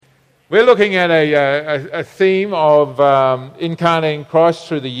We're looking at a theme of incarnating Christ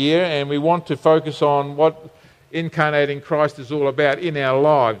through the year, and we want to focus on what incarnating Christ is all about in our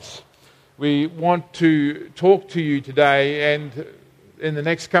lives. We want to talk to you today and in the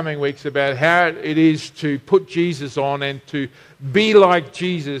next coming weeks about how it is to put Jesus on and to be like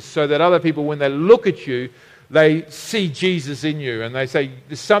Jesus so that other people, when they look at you, they see Jesus in you and they say,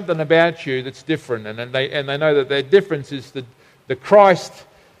 there's something about you that's different, and they know that their difference is the Christ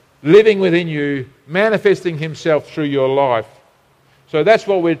living within you, manifesting himself through your life. So that's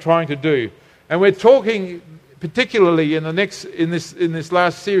what we're trying to do. And we're talking particularly in this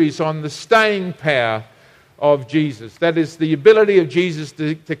last series on the staying power of Jesus. That is the ability of Jesus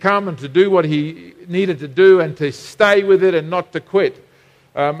to come and to do what he needed to do and to stay with it and not to quit.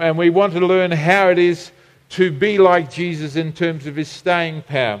 And we want to learn how it is to be like Jesus in terms of his staying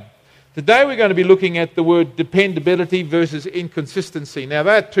power. Today we're going to be looking at the word dependability versus inconsistency. Now,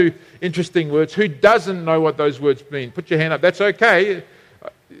 they're two interesting words. Who doesn't know what those words mean? Put your hand up. That's okay.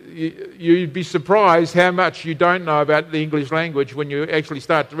 You'd be surprised how much you don't know about the English language when you actually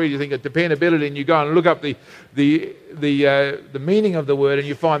start to read. You think of dependability and you go and look up the meaning of the word, and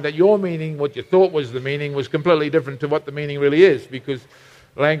you find that your meaning, what you thought was the meaning, was completely different to what the meaning really is, because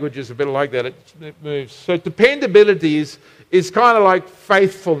language is a bit like that. It moves. So dependability is kind of like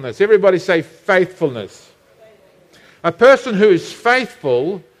faithfulness. Everybody say faithfulness. A person who is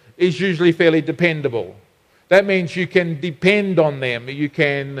faithful is usually fairly dependable. That means you can depend on them. You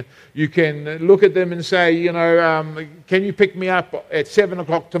can look at them and say, can you pick me up at 7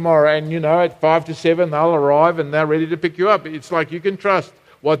 o'clock tomorrow? And, at 5 to 7 they'll arrive and they're ready to pick you up. It's like you can trust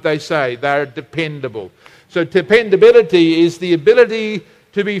what they say. They're dependable. So dependability is the ability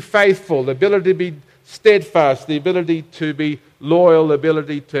to be faithful, the ability to be steadfast, the ability to be loyal, the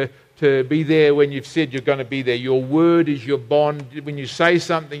ability to be there when you've said you're going to be there. Your word is your bond. When you say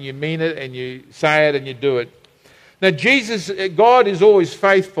something, you mean it, and you say it and you do it. Now, God is always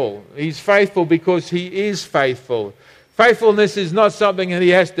faithful. He's faithful because he is faithful. Faithfulness is not something that he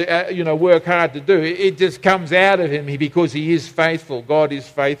has to work hard to do. It just comes out of him because he is faithful. God is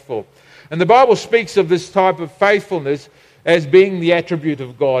faithful. And the Bible speaks of this type of faithfulness as being the attribute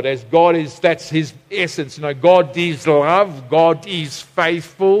of God, as God is, that's his essence. God is love, God is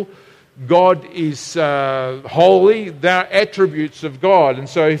faithful, God is holy. They're attributes of God, and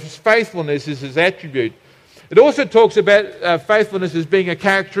so his faithfulness is his attribute. It also talks about faithfulness as being a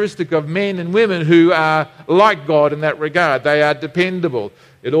characteristic of men and women who are like God in that regard. They are dependable.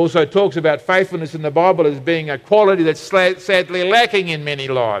 It also talks about faithfulness in the Bible as being a quality that's sadly lacking in many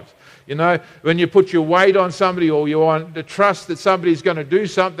lives. When you put your weight on somebody, or you want to trust that somebody's going to do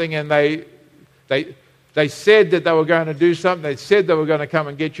something, and they said that they were going to do something, they said they were going to come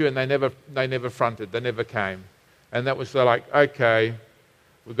and get you, and they never fronted, they never came. And that was like, okay,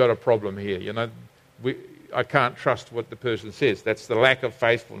 we've got a problem here. I can't trust what the person says. That's the lack of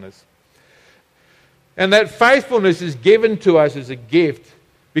faithfulness. And that faithfulness is given to us as a gift,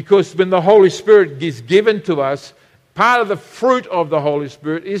 because when the Holy Spirit is given to us, part of the fruit of the Holy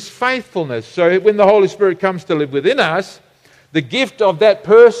Spirit is faithfulness. So when the Holy Spirit comes to live within us, the gift of that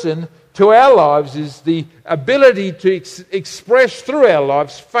person to our lives is the ability to express through our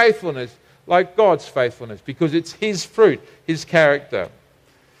lives faithfulness, like God's faithfulness, because it's his fruit, his character.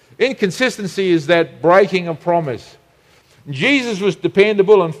 Inconsistency is that breaking a promise. Jesus was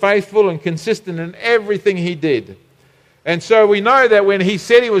dependable and faithful and consistent in everything he did. And so we know that when he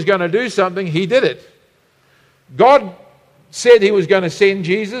said he was going to do something, he did it. God said he was going to send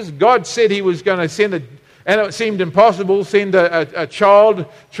Jesus. God said he was going to send and it seemed impossible, send a child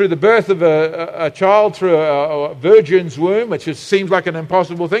through the birth of a child through a virgin's womb, which just seems like an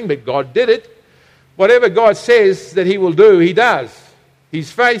impossible thing, but God did it. Whatever God says that he will do, he does.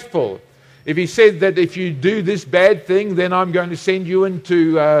 He's faithful. If he said that if you do this bad thing, then I'm going to send you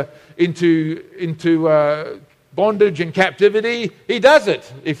into bondage and captivity, he does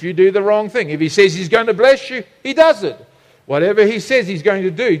it. If you do the wrong thing, if he says he's going to bless you, he does it. Whatever he says he's going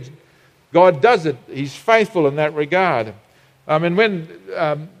to do, God does it. He's faithful in that regard. And when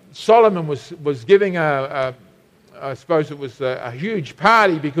Solomon was giving I suppose it was a huge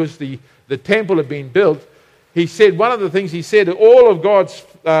party because the temple had been built, he said, one of the things he said, all of God's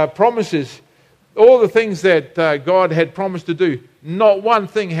promises, all the things that God had promised to do, not one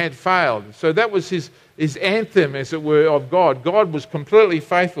thing had failed. So that was his anthem, as it were, of God. God was completely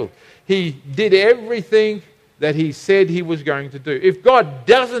faithful. He did everything that he said he was going to do. If God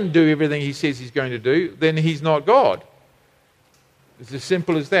doesn't do everything he says he's going to do, then he's not God. It's as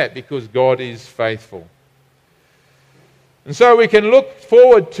simple as that, because God is faithful. And so we can look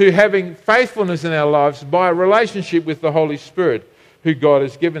forward to having faithfulness in our lives by a relationship with the Holy Spirit. who God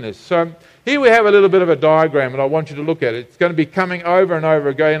has given us. So here we have a little bit of a diagram, and I want you to look at it. It's going to be coming over and over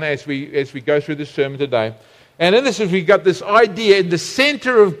again as we go through this sermon today. And in this, we've got this idea: in the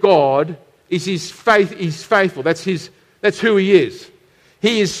center of God is His faith. He's faithful. That's who He is.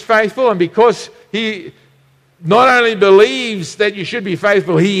 He is faithful, and because He not only believes that you should be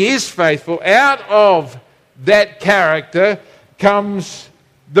faithful, He is faithful. Out of that character comes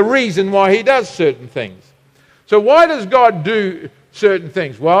the reason why He does certain things. So why does God do certain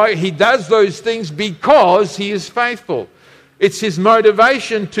things? Well, He does those things because He is faithful. It's His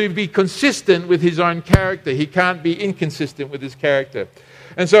motivation to be consistent with His own character. He can't be inconsistent with His character.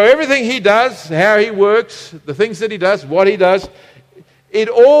 And so everything He does, how He works, the things that He does, what He does, it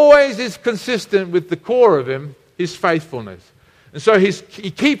always is consistent with the core of Him, His faithfulness. And so He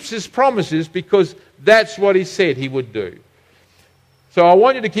keeps His promises because that's what He said He would do. So I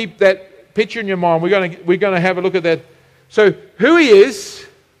want you to keep that picture in your mind. We're going to have a look at that. So who He is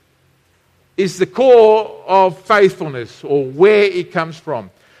the core of faithfulness, or where it comes from.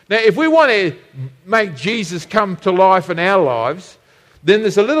 Now, if we want to make Jesus come to life in our lives, then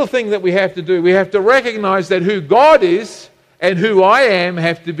there's a little thing that we have to do. We have to recognize that who God is and who I am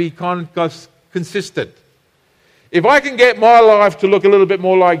have to be consistent. If I can get my life to look a little bit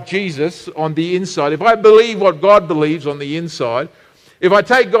more like Jesus on the inside, if I believe what God believes on the inside, if I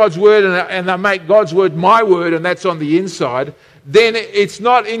take God's word and I make God's word my word, and that's on the inside, then it's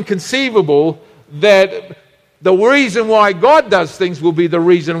not inconceivable that the reason why God does things will be the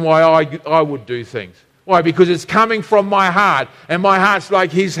reason why I would do things. Why? Because it's coming from my heart, and my heart's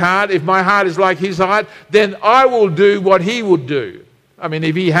like His heart. If my heart is like His heart, then I will do what He would do. I mean,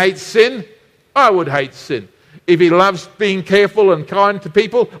 if He hates sin, I would hate sin. If He loves being careful and kind to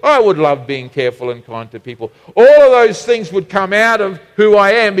people, I would love being careful and kind to people. All of those things would come out of who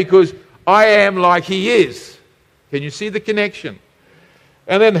I am because I am like He is. Can you see the connection?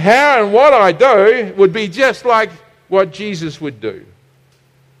 And then how and what I do would be just like what Jesus would do.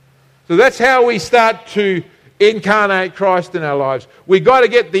 So that's how we start to incarnate Christ in our lives. We've got to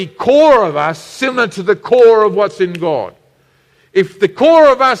get the core of us similar to the core of what's in God. If the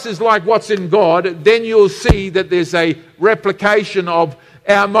core of us is like what's in God, then you'll see that there's a replication of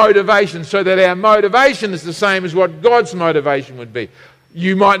our motivation, so that our motivation is the same as what God's motivation would be.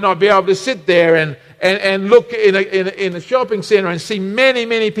 You might not be able to sit there and look in a shopping centre and see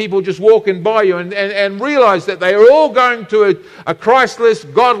many people just walking by you and realise that they are all going to a Christless,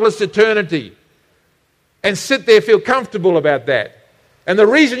 godless eternity, and sit there feel comfortable about that. And the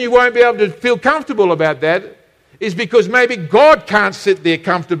reason you won't be able to feel comfortable about that is because maybe God can't sit there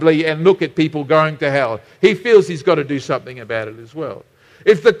comfortably and look at people going to hell. He feels He's got to do something about it as well.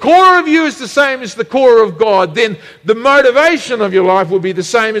 If the core of you is the same as the core of God, then the motivation of your life will be the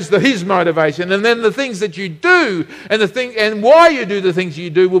same as His motivation. And then the things that you do and why you do the things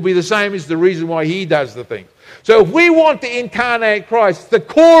you do will be the same as the reason why He does the things. So if we want to incarnate Christ, the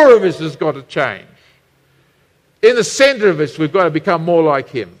core of us has got to change. In the center of us, we've got to become more like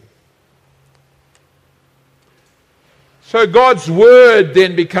Him. So God's Word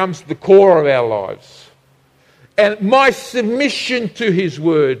then becomes the core of our lives. And my submission to His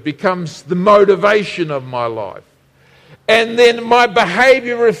Word becomes the motivation of my life. And then my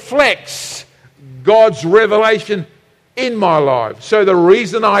behavior reflects God's revelation in my life. So the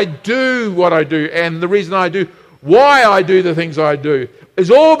reason I do what I do, and the reason I do why I do the things I do, is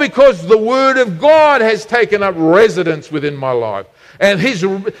all because the Word of God has taken up residence within my life. And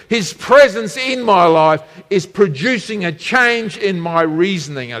His presence in my life is producing a change in my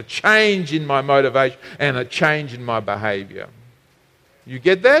reasoning, a change in my motivation, and a change in my behavior. You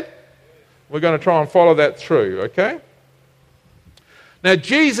get that? We're going to try and follow that through, okay? Now,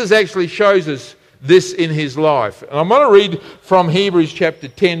 Jesus actually shows us this in His life. And I'm going to read from Hebrews chapter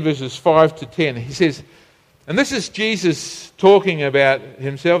 10, verses 5 to 10. He says, and this is Jesus talking about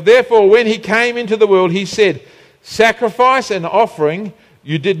Himself. Therefore, when He came into the world, He said, sacrifice and offering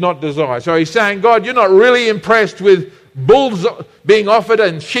you did not desire. So He's saying, God, you're not really impressed with bulls being offered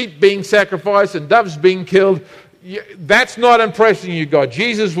and sheep being sacrificed and doves being killed. That's not impressing you, God.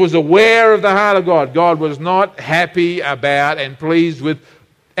 Jesus was aware of the heart of God. God was not happy about and pleased with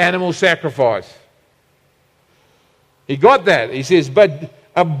animal sacrifice. He got that. He says, but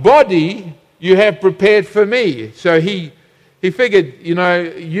a body you have prepared for me. So He figured,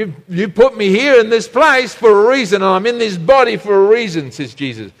 you put me here in this place for a reason, and I'm in this body for a reason, says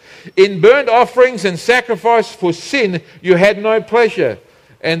Jesus. In burnt offerings and sacrifice for sin, you had no pleasure.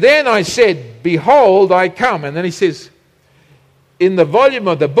 And then I said, behold, I come. And then He says, in the volume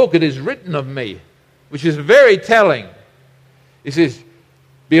of the book it is written of me, which is very telling. He says,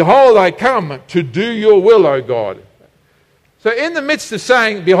 behold, I come to do your will, O God. So in the midst of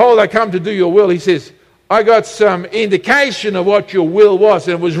saying, behold, I come to do your will, he says, I got some indication of what your will was,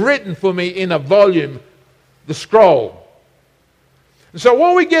 and it was written for me in a volume, the scroll. And so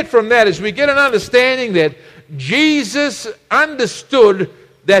what we get from that is we get an understanding that Jesus understood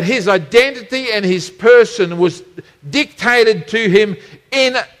that his identity and his person was dictated to him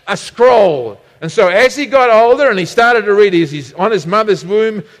in a scroll. And so as he got older and he started to read, he's on his mother's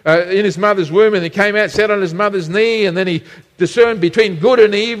womb, in his mother's womb, and he came out, sat on his mother's knee, and then he discerned between good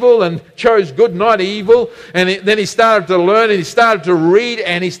and evil and chose good, not evil. And then he started to learn, and he started to read,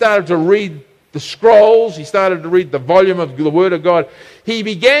 and he started to read the scrolls. He started to read the volume of the Word of God. He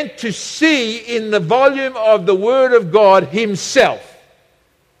began to see in the volume of the Word of God himself.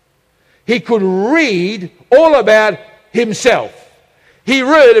 He could read all about himself. He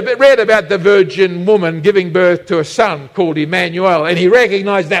read about the virgin woman giving birth to a son called Emmanuel, and he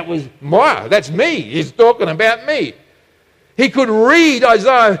recognized that's me. He's talking about me. He could read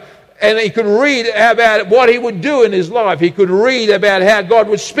Isaiah, and he could read about what he would do in his life. He could read about how God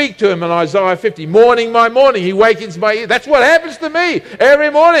would speak to him in Isaiah 50. Morning by morning, he wakens my ear. That's what happens to me.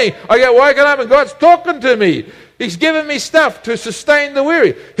 Every morning, I get woken up and God's talking to me. He's given me stuff to sustain the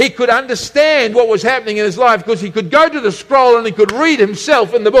weary. He could understand what was happening in his life because he could go to the scroll and he could read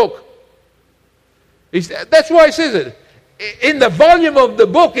himself in the book. That's why he says it. In the volume of the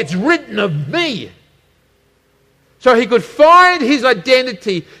book, it's written of me. So he could find his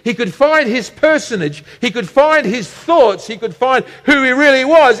identity. He could find his personage. He could find his thoughts. He could find who he really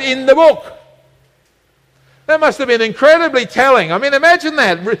was in the book. That must have been incredibly telling. I mean, imagine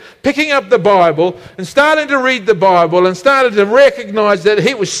that, picking up the Bible and starting to read the Bible and starting to recognize that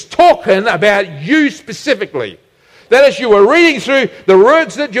he was talking about you specifically. That as you were reading through the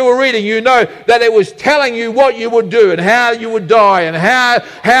words that you were reading, you know that it was telling you what you would do and how you would die and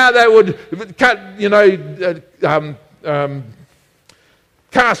how they would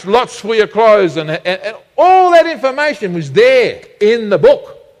cast lots for your clothes and all that information was there in the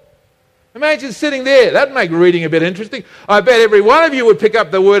book. Imagine sitting there. That'd make reading a bit interesting. I bet every one of you would pick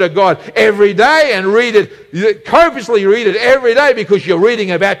up the Word of God every day and read it, copiously read it every day because you're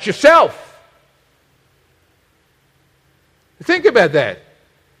reading about yourself. Think about that.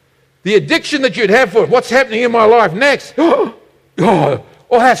 The addiction that you'd have for what's happening in my life next. Oh,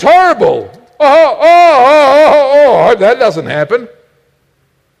 that's horrible. I hope that doesn't happen.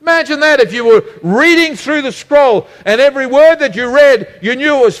 Imagine that if you were reading through the scroll and every word that you read, you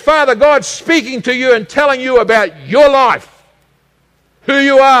knew it was Father God speaking to you and telling you about your life, who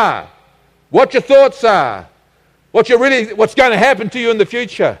you are, what your thoughts are, what's going to happen to you in the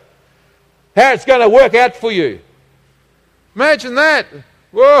future, how it's going to work out for you. Imagine that.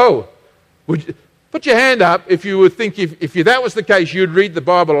 Whoa. Put your hand up if you would think if that was the case, you'd read the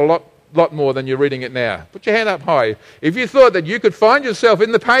Bible a lot more than you're reading it now. Put your hand up high. If you thought that you could find yourself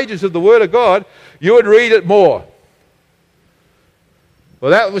in the pages of the Word of God, you would read it more.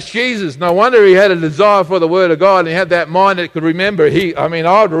 Well, that was Jesus. No wonder he had a desire for the Word of God and he had that mind that could remember.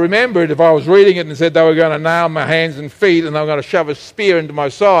 I would remember it if I was reading it and said they were going to nail my hands and feet and they were going to shove a spear into my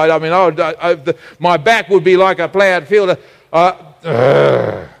side. I mean, my back would be like a ploughed field.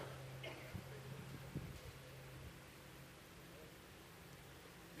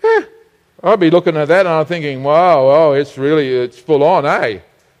 I'd be looking at that and I'm thinking, wow, it's full on, eh?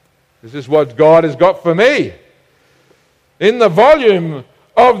 This is what God has got for me. In the volume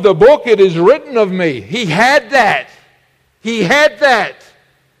of the book, it is written of me. He had that.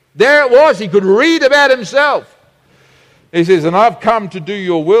 There it was. He could read about himself. He says, and I've come to do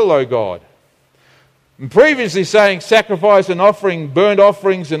your will, O God. And previously saying sacrifice and offering, burnt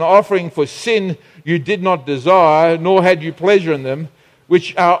offerings and offering for sin you did not desire, nor had you pleasure in them,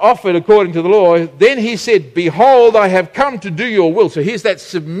 which are offered according to the law. Then he said, behold, I have come to do your will. So here's that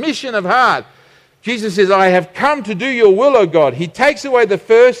submission of heart. Jesus says, I have come to do your will, O God. He takes away the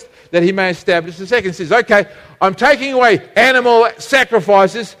first that he may establish the second. He says, okay, I'm taking away animal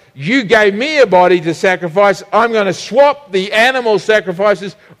sacrifices. You gave me a body to sacrifice. I'm going to swap the animal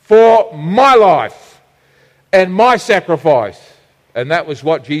sacrifices for my life and my sacrifice. And that was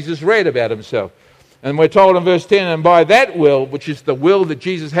what Jesus read about himself. And we're told in verse 10, and by that will, which is the will that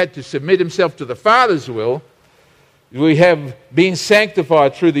Jesus had to submit himself to the Father's will, we have been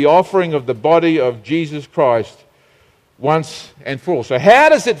sanctified through the offering of the body of Jesus Christ once and for all. So how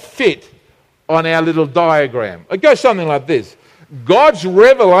does it fit on our little diagram? It goes something like this. God's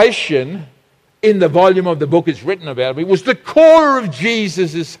revelation in the volume of the book is written about him. It was the core of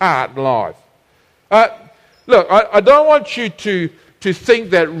Jesus' heart and life. Look, I don't want you to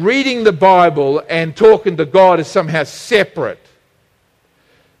think that reading the Bible and talking to God is somehow separate.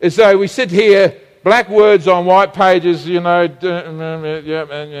 As though we sit here black words on white pages, I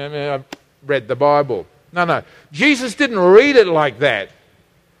read the Bible. No. Jesus didn't read it like that.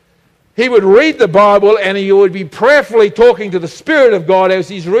 He would read the Bible and he would be prayerfully talking to the Spirit of God as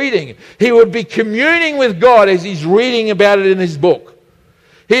he's reading. He would be communing with God as he's reading about it in his book.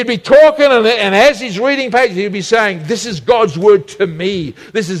 He'd be talking and as he's reading pages, he'd be saying, this is God's word to me.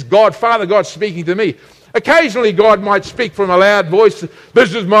 This is God, Father God speaking to me. Occasionally God might speak from a loud voice,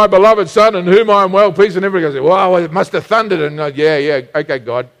 this is my beloved Son in whom I am well pleased. And everybody goes, wow, it must have thundered. And okay,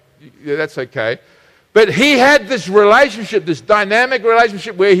 God, that's okay. But he had this relationship, this dynamic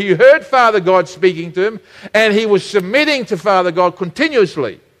relationship where he heard Father God speaking to him and he was submitting to Father God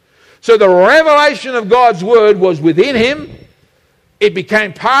continuously. So the revelation of God's word was within him. It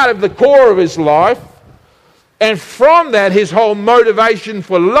became part of the core of his life. And from that, his whole motivation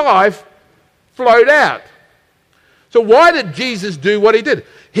for life flowed out. So why did Jesus do what he did?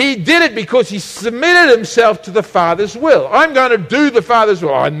 He did it because he submitted himself to the Father's will. I'm going to do the Father's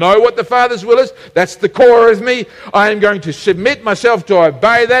will. I know what the Father's will is. That's the core of me. I am going to submit myself to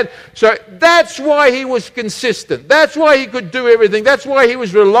obey that. So that's why he was consistent. That's why he could do everything. That's why he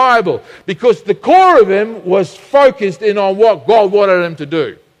was reliable. Because the core of him was focused in on what God wanted him to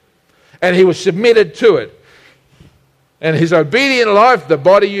do. And he was submitted to it. And his obedient life, the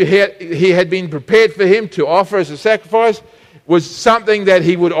body he had been prepared for him to offer as a sacrifice, was something that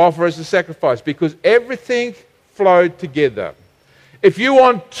he would offer as a sacrifice because everything flowed together. If you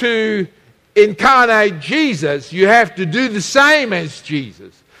want to incarnate Jesus, you have to do the same as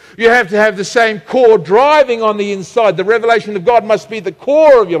Jesus. You have to have the same core driving on the inside. The revelation of God must be the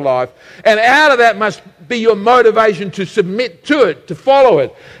core of your life. And out of that must be your motivation to submit to it, to follow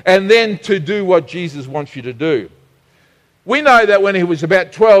it, and then to do what Jesus wants you to do. We know that when he was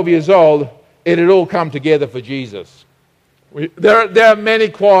about 12 years old, it had all come together for Jesus. There are many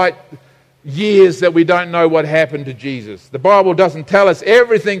quiet years that we don't know what happened to Jesus. The Bible doesn't tell us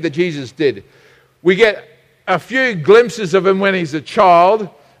everything that Jesus did. We get a few glimpses of him when he's a child,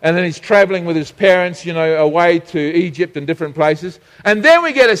 and then he's traveling with his parents, away to Egypt and different places. And then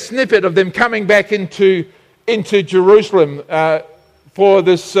we get a snippet of them coming back into Jerusalem for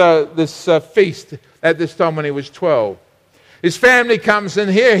this feast at this time when he was 12. His family comes in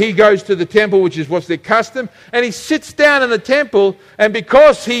here. He goes to the temple, which is what's their custom, and he sits down in the temple, and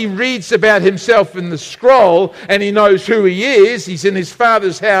because he reads about himself in the scroll and he knows who he is, he's in his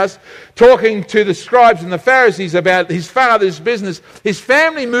father's house talking to the scribes and the Pharisees about his father's business. His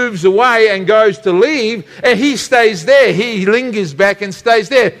family moves away and goes to leave, and he stays there. He lingers back and stays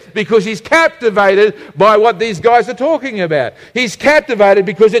there because he's captivated by what these guys are talking about. He's captivated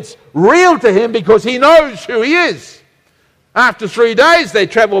because it's real to him because he knows who he is. After 3 days, they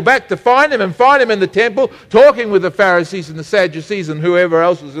travel back to find him in the temple, talking with the Pharisees and the Sadducees and whoever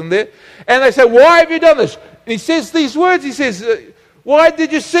else was in there. And they say, why have you done this? And he says these words. He says, why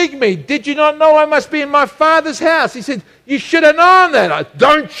did you seek me? Did you not know I must be in my Father's house? He said, you should have known that.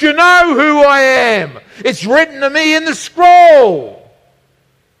 Don't you know who I am? It's written to me in the scroll.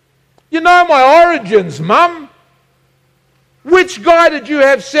 You know my origins, Mum. Which guy did you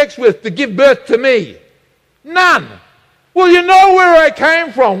have sex with to give birth to me? None. Well, you know where I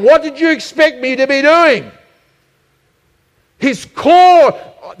came from. What did you expect me to be doing? His core,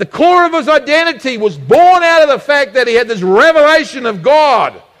 the core of his identity was born out of the fact that he had this revelation of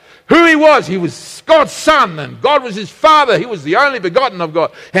God. Who he was. He was God's son and God was his father. He was the only begotten of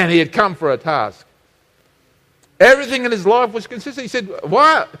God and he had come for a task. Everything in his life was consistent. He said,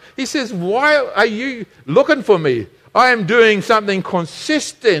 why? He says, why are you looking for me? I am doing something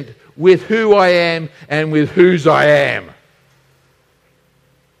consistent with who I am and with whose I am.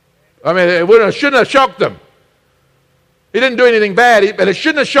 I mean, it shouldn't have shocked them. He didn't do anything bad, but it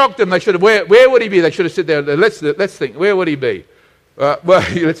shouldn't have shocked them. They should have. Where would he be? They should have said there. Let's think. Where would he be? Well,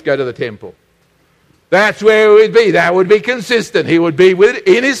 let's go to the temple. That's where he would be. That would be consistent. He would be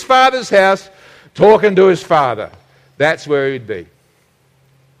in his father's house, talking to his father. That's where he'd be.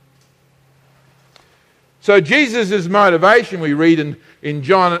 So Jesus' motivation, we read in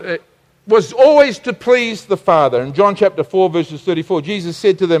John, was always to please the Father. In John chapter 4, verses 34, Jesus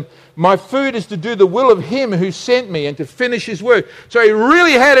said to them, my food is to do the will of him who sent me and to finish his work. So he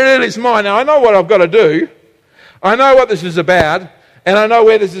really had it in his mind. Now, I know what I've got to do. I know what this is about, and I know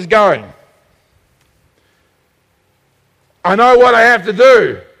where this is going. I know what I have to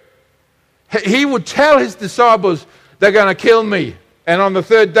do. He would tell his disciples, they're going to kill me, and on the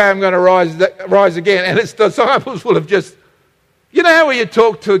third day I'm going to rise again. And his disciples will have just... You know how when you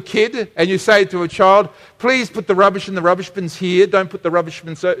talk to a kid and you say to a child, please put the rubbish in the rubbish bins here, don't put the rubbish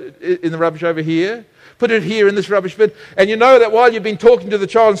bins in the rubbish over here? Put it here in this rubbish bin. And you know that while you've been talking to the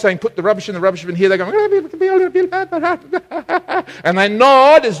child and saying, put the rubbish in the rubbish bin here, they're going, and they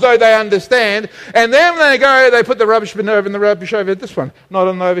nod as though they understand. And then they go, they put the rubbish bin over and the rubbish over this one, not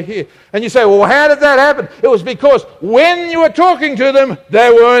on over here. And you say, well, how did that happen? It was because when you were talking to them,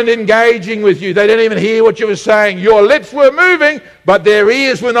 they weren't engaging with you. They didn't even hear what you were saying. Your lips were moving, but their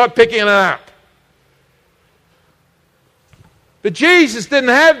ears were not picking it up. But Jesus didn't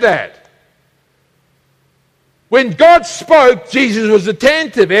have that. When God spoke, Jesus was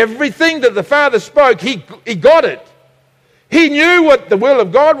attentive. Everything that the Father spoke, he got it. He knew what the will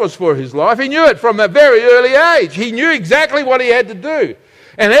of God was for his life. He knew it from a very early age. He knew exactly what he had to do.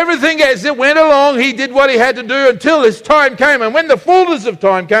 And everything as it went along, he did what he had to do until his time came. And when the fullness of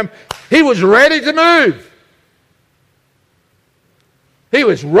time came, he was ready to move. He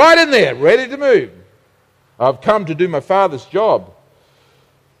was right in there, ready to move. I've come to do my Father's job.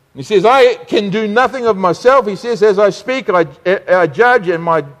 He says, I can do nothing of myself. He says, as I speak, I judge, and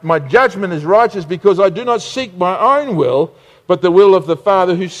my judgment is righteous because I do not seek my own will, but the will of the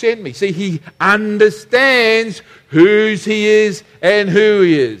Father who sent me. See, he understands whose he is and who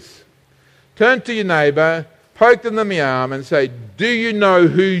he is. Turn to your neighbour, poke them in the arm and say, do you know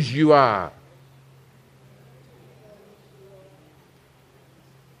whose you are?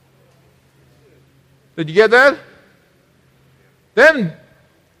 Did you get that? Then,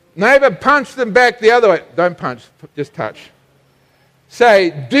 neighbour, punch them back the other way. Don't punch, just touch.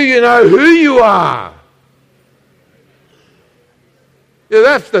 Say, do you know who you are?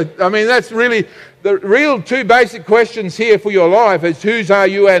 Yeah, that's really the real two basic questions here for your life is whose are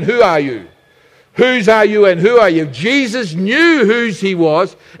you and who are you? Whose are you and who are you? Jesus knew whose he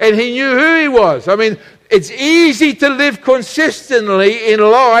was and he knew who he was. I mean, it's easy to live consistently in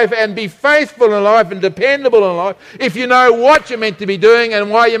life and be faithful in life and dependable in life if you know what you're meant to be doing and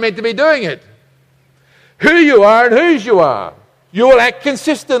why you're meant to be doing it. Who you are and whose you are. You will act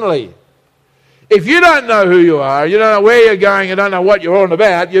consistently. If you don't know who you are, you don't know where you're going, you don't know what you're on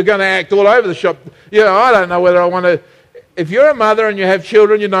about, you're going to act all over the shop. You know, I don't know whether I want to... If you're a mother and you have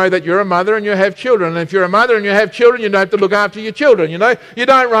children, you know that you're a mother and you have children. And if you're a mother and you have children, you know have to look after your children, you know. You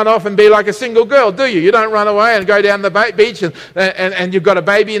don't run off and be like a single girl, do you? You don't run away and go down the beach and you've got a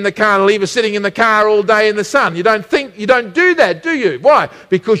baby in the car and leave her sitting in the car all day in the sun. You don't do that, do you? Why?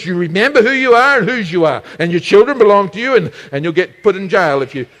 Because you remember who you are and whose you are. And your children belong to you and you'll get put in jail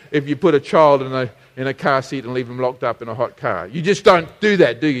if you put a child in a car seat and leave them locked up in a hot car. You just don't do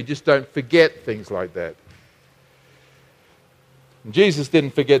that, do you? You just don't forget things like that. Jesus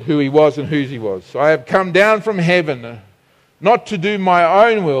didn't forget who he was and whose he was. So I have come down from heaven, not to do my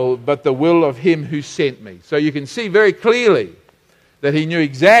own will, but the will of him who sent me. So you can see very clearly that he knew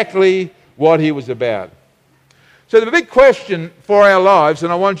exactly what he was about. So the big question for our lives,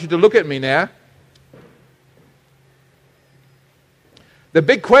 and I want you to look at me now. The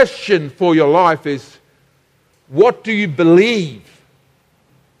big question for your life is, what do you believe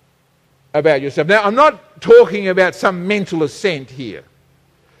about yourself? Now, I'm not talking about some mental assent here.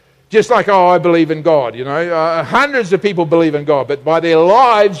 Just like, I believe in God, you know. Hundreds of people believe in God, but by their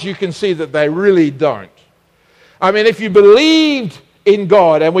lives you can see that they really don't. I mean, if you believed in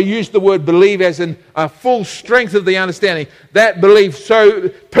God, and we use the word believe as in a full strength of the understanding, that belief so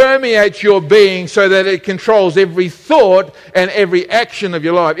permeates your being so that it controls every thought and every action of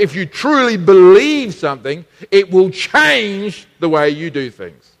your life. If you truly believe something, it will change the way you do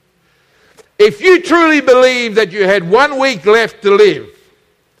things. If you truly believe that you had 1 week left to live,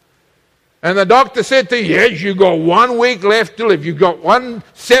 and the doctor said to you, yes, you've got 1 week left to live, you've got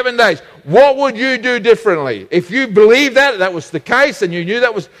 7 days, what would you do differently? If you believed that was the case, and you knew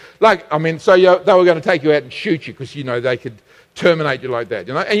that was so they were going to take you out and shoot you because, you know, they could terminate you like that,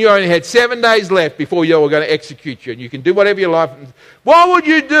 you know, and you only had 7 days left before you were going to execute you, and you can do whatever you like. What would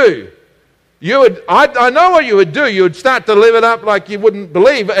you do? I know what you would do. You would start to live it up like you wouldn't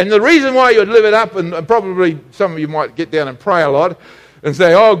believe. And the reason why you would live it up, and probably some of you might get down and pray a lot and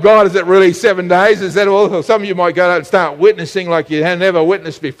say, oh God, is it really 7 days? Is that all? Some of you might go out and start witnessing like you had never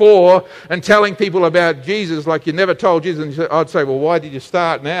witnessed before and telling people about Jesus like you never told Jesus. And I'd say, well, why did you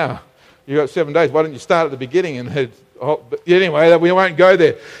start now? You got 7 days. Why didn't you start at the beginning? But anyway, we won't go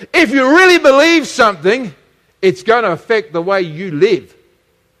there. If you really believe something, it's going to affect the way you live.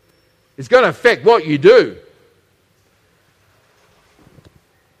 It's going to affect what you do.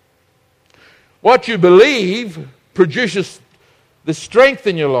 What you believe produces the strength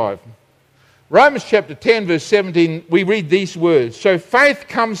in your life. Romans chapter 10 verse 17, we read these words. So faith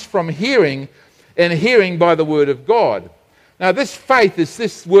comes from hearing, and hearing by the word of God. Now this faith is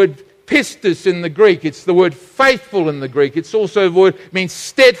this word pistis in the Greek. It's the word faithful in the Greek. It's also the word means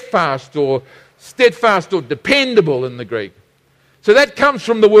steadfast or steadfast or dependable in the Greek. So that comes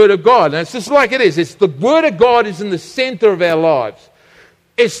from the Word of God. And it's just like it is. It's the Word of God is in the center of our lives.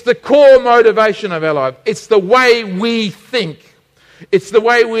 It's the core motivation of our life. It's the way we think. It's the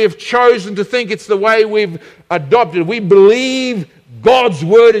way we have chosen to think. It's the way we've adopted. We believe God's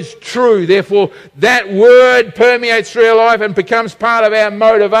Word is true. Therefore, that Word permeates through our life and becomes part of our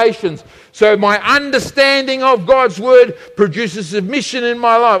motivations. So my understanding of God's Word produces submission in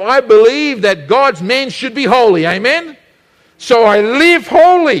my life. I believe that God's men should be holy. Amen? So I live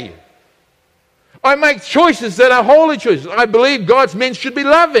holy. I make choices that are holy choices. I believe God's men should be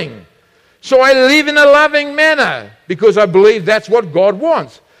loving. So I live in a loving manner because I believe that's what God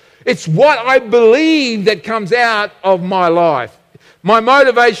wants. It's what I believe that comes out of my life. My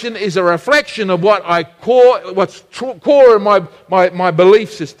motivation is a reflection of what's core in my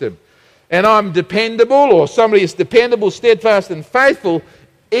belief system. And I'm dependable, or somebody is dependable, steadfast and faithful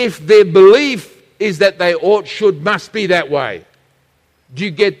if their belief is that they must be that way. Do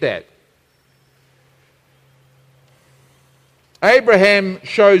you get that? Abraham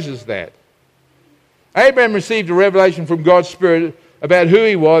shows us that. Abraham received a revelation from God's Spirit about who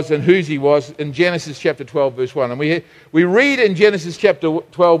he was and whose he was in Genesis chapter 12 verse 1. And we read in Genesis chapter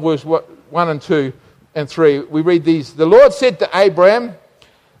 12 verse 1 and 2 and 3, we read these. The Lord said to Abraham,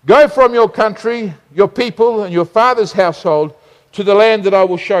 "Go from your country, your people and your father's household to the land that I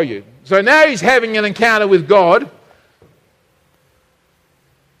will show you." So now he's having an encounter with God.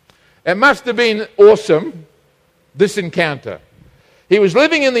 It must have been awesome, this encounter. He was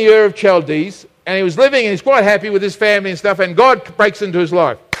living in the Ur of Chaldees, and he's quite happy with his family and stuff, and God breaks into his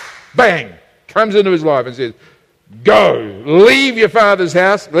life. Bang! Comes into his life and says, "Go, leave your father's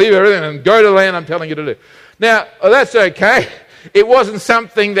house, leave everything, and go to the land I'm telling you to do." Now, that's okay. It wasn't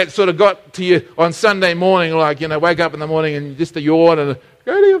something that sort of got to you on Sunday morning, like, wake up in the morning and just a yawn and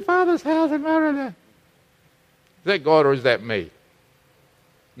go to your father's house and blah, blah, blah. Is that God or is that me?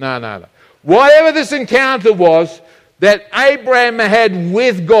 No. Whatever this encounter was that Abraham had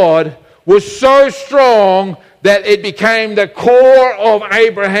with God was so strong that it became the core of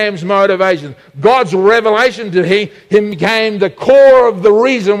Abraham's motivation. God's revelation to him became the core of the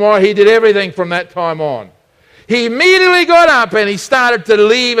reason why he did everything from that time on. He immediately got up and he started to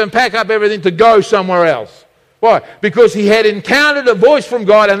leave and pack up everything to go somewhere else. Why? Because he had encountered a voice from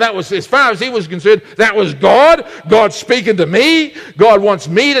God, and that was, as far as he was concerned, that was God. God speaking to me. God wants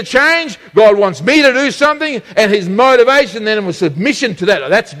me to change. God wants me to do something. And his motivation then was submission to that.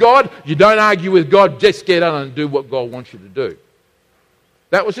 That's God. You don't argue with God. Just get on and do what God wants you to do.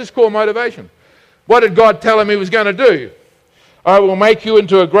 That was his core motivation. What did God tell him he was going to do? "I will make you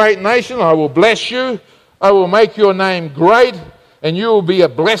into a great nation. I will bless you. I will make your name great, and you will be a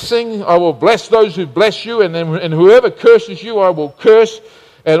blessing. I will bless those who bless you, and whoever curses you, I will curse.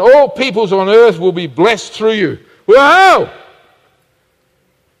 And all peoples on earth will be blessed through you." Whoa!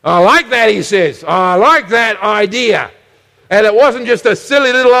 I like that, he says. I like that idea. And it wasn't just a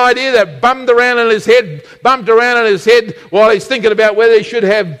silly little idea that bumped around in his head while he's thinking about whether he should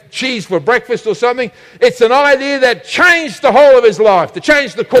have cheese for breakfast or something. It's an idea that changed the whole of his life, to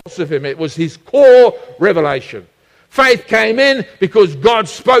change the course of him. It was his core revelation. Faith came in because God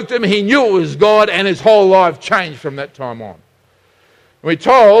spoke to him. He knew it was God, and his whole life changed from that time on. We're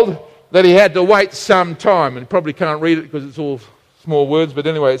told that he had to wait some time, and you probably can't read it because it's all small words, but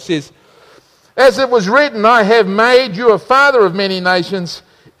anyway, it says, "As it was written, I have made you a father of many nations,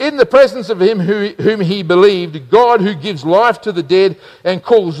 in the presence of him whom he believed, God who gives life to the dead and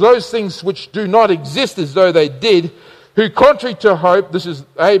calls those things which do not exist as though they did, who contrary to hope," this is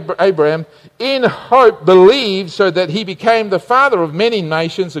Abraham, "in hope believed, so that he became the father of many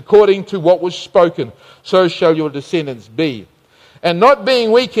nations according to what was spoken, so shall your descendants be. And not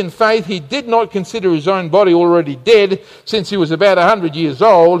being weak in faith, he did not consider his own body already dead, since he was about 100 years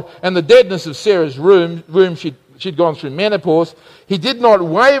old, and the deadness of Sarah's womb she'd gone through menopause. He did not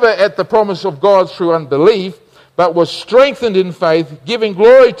waver at the promise of God through unbelief, but was strengthened in faith, giving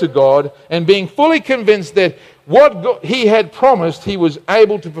glory to God, and being fully convinced that what he had promised he was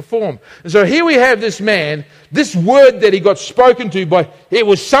able to perform." And so here we have this man, this word that he got spoken to by, it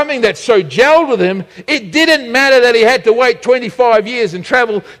was something that so gelled with him, it didn't matter that he had to wait 25 years and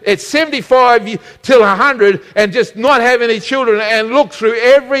travel at 75 till 100 and just not have any children and look through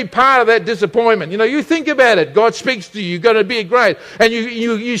every part of that disappointment. You think about it. God speaks to you, you're going to be great. And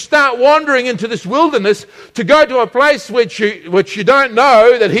you start wandering into this wilderness to go to a place which you don't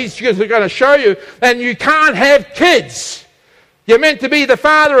know that he's just going to show you, and you can't have kids. You're meant to be the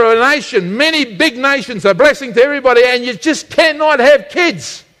father of a nation. Many big nations are blessing to everybody, and you just cannot have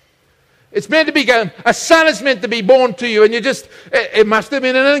kids. It's meant to be, a son is meant to be born to you, and it must have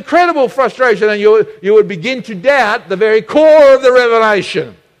been an incredible frustration, and you would begin to doubt the very core of the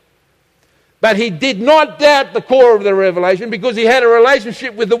revelation. But he did not doubt the core of the revelation because he had a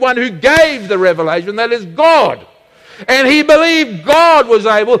relationship with the one who gave the revelation, that is God. And he believed God was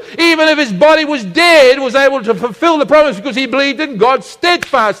able, even if his body was dead, was able to fulfill the promise because he believed in God's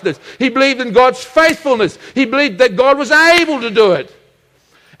steadfastness. He believed in God's faithfulness. He believed that God was able to do it.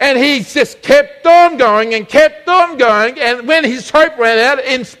 And he just kept on going and kept on going. And when his hope ran out,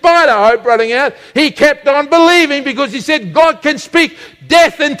 in spite of hope running out, he kept on believing because he said God can speak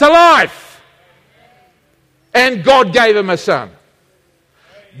death into life. And God gave him a son.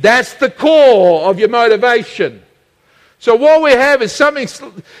 That's the core of your motivation. So what we have is something,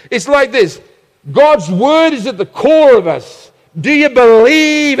 it's like this. God's word is at the core of us. Do you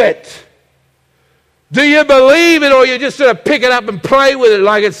believe it? Do you believe it, or you just sort of pick it up and play with it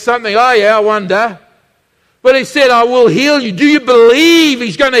like it's something, oh yeah, I wonder. But he said, I will heal you. Do you believe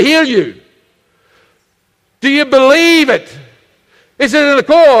he's going to heal you? Do you believe it? Is it in the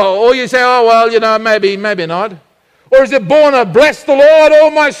core? Or you say, oh, well, maybe not. Or is it born of, bless the Lord,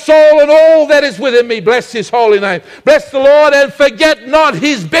 all my soul, and all that is within me. Bless his holy name. Bless the Lord and forget not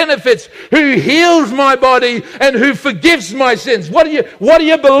his benefits, who heals my body and who forgives my sins. What are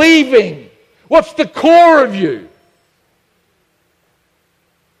you believing? What's the core of you?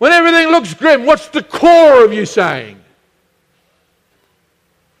 When everything looks grim, what's the core of you saying?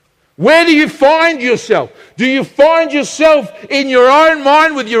 Where do you find yourself? Do you find yourself in your own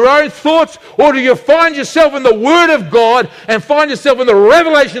mind with your own thoughts? Or do you find yourself in the Word of God and find yourself in the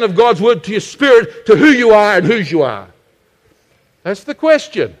revelation of God's Word to your spirit, to who you are and whose you are? That's the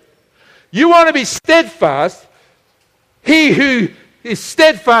question. You want to be steadfast. He who is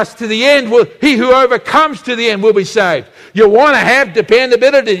steadfast to the end, he who overcomes to the end will be saved. You want to have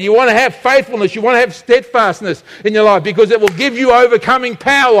dependability. You want to have faithfulness. You want to have steadfastness in your life because it will give you overcoming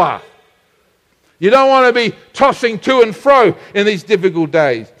power. You don't want to be tossing to and fro in these difficult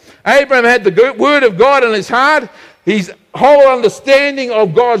days. Abraham had the word of God in his heart. His whole understanding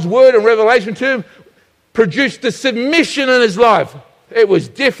of God's word and revelation to him produced a submission in his life. It was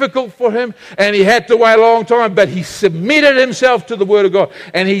difficult for him and he had to wait a long time, but he submitted himself to the word of God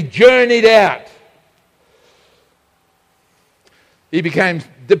and he journeyed out. He became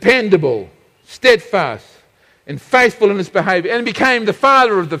dependable, steadfast, and faithful in his behavior, and became the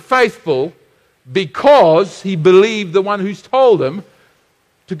father of the faithful because he believed the one who's told him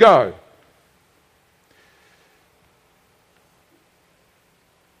to go.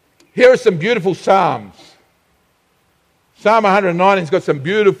 Here are some beautiful Psalms. Psalm 119 has got some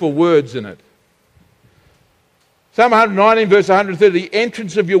beautiful words in it. Psalm 119 verse 130, the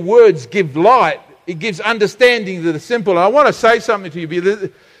entrance of your words give light. It gives understanding to the simple. And I want to say something to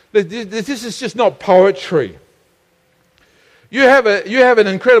you. This is just not poetry. You have an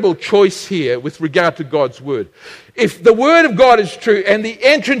incredible choice here with regard to God's word. If the word of God is true and the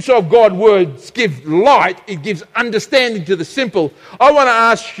entrance of God's words give light, it gives understanding to the simple. I want to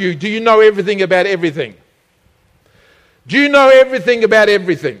ask you, do you know everything about everything? Do you know everything about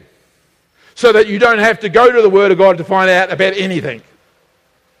everything? So that you don't have to go to the word of God to find out about anything.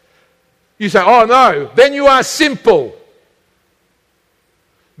 You say, oh no, then you are simple.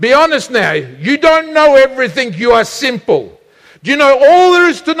 Be honest now, you don't know everything, you are simple. Do you know all there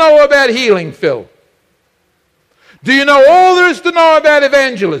is to know about healing, Phil? Do you know all there is to know about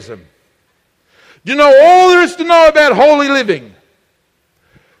evangelism? Do you know all there is to know about holy living?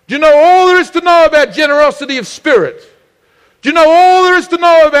 Do you know all there is to know about generosity of spirit? Do you know all there is to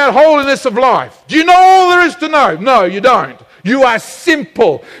know about holiness of life? Do you know all there is to know? No, you don't. You are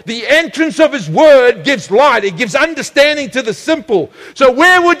simple. The entrance of his word gives light. It gives understanding to the simple. So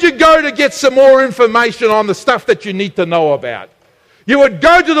where would you go to get some more information on the stuff that you need to know about? You would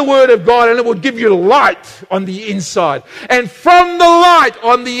go to the word of God and it would give you light on the inside. And from the light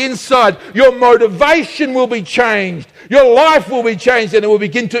on the inside, your motivation will be changed. Your life will be changed and it will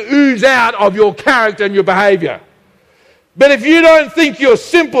begin to ooze out of your character and your behavior. But if you don't think you're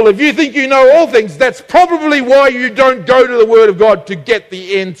simple, if you think you know all things, that's probably why you don't go to the Word of God to get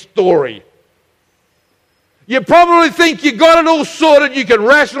the end story. You probably think you got it all sorted, you can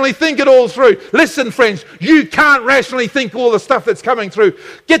rationally think it all through. Listen, friends, you can't rationally think all the stuff that's coming through.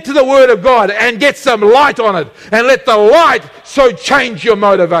 Get to the Word of God and get some light on it, and let the light so change your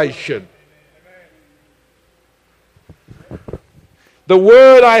motivation. The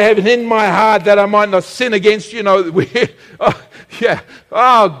word I have in my heart that I might not sin against you.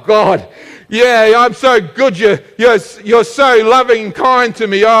 Oh God. Yeah, I'm so good. You're so loving and kind to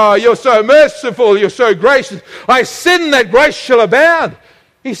me. Oh, you're so merciful. You're so gracious. I sin that grace shall abound.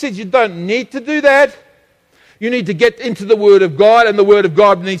 He said you don't need to do that. You need to get into the Word of God, and the Word of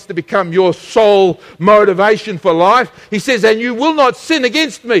God needs to become your sole motivation for life. He says, and you will not sin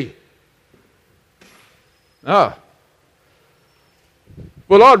against me. Oh.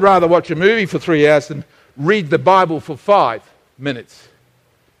 Well, I'd rather watch a movie for 3 hours than read the Bible for 5 minutes.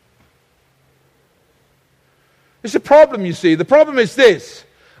 It's a problem, you see. The problem is this.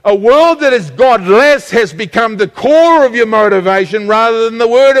 A world that is godless has become the core of your motivation rather than the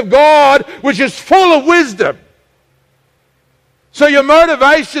Word of God, which is full of wisdom. So your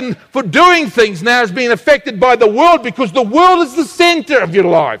motivation for doing things now has been affected by the world because the world is the center of your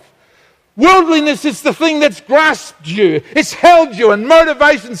life. Worldliness is the thing that's grasped you. It's held you, and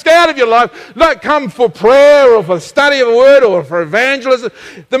motivations out of your life don't come for prayer or for study of a word or for evangelism.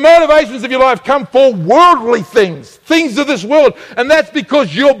 The motivations of your life come for worldly things, things of this world. And that's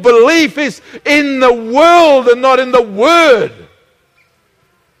because your belief is in the world and not in the Word.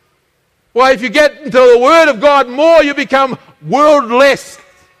 Well, if you get into the Word of God more, you become worldless.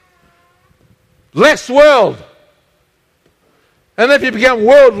 Less world. And if you become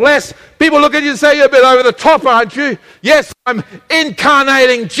worldless, people look at you and say, you're a bit over the top, aren't you? Yes, I'm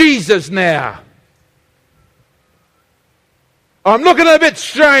incarnating Jesus now. I'm looking a bit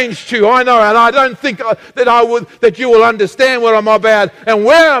strange too, I know, and I don't think that you will understand what I'm about and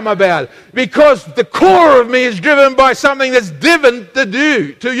where I'm about, because the core of me is driven by something that's different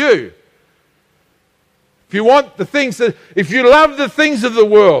to you. If you want if you love the things of the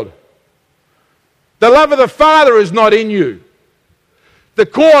world, the love of the Father is not in you. The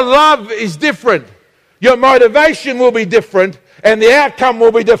core love is different. Your motivation will be different, and the outcome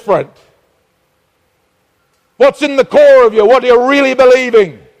will be different. What's in the core of you? What are you really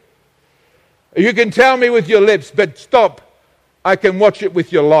believing? You can tell me with your lips, but stop. I can watch it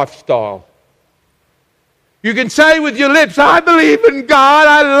with your lifestyle. You can say with your lips, I believe in God,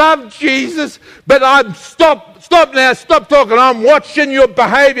 I love Jesus, but stop now, stop talking. I'm watching your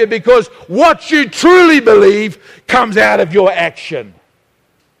behavior, because what you truly believe comes out of your action.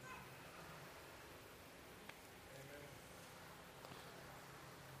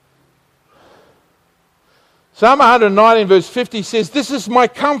 Psalm 119 verse 50 says, this is my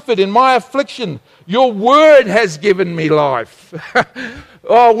comfort in my affliction. Your word has given me life.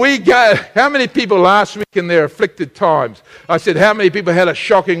 How many people last week in their afflicted times? I said, how many people had a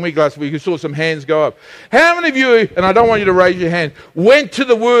shocking week last week? You saw some hands go up. How many of you, and I don't want you to raise your hand, went to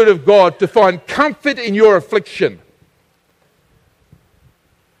the Word of God to find comfort in your affliction?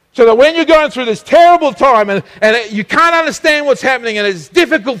 So that when you're going through this terrible time and you can't understand what's happening and it's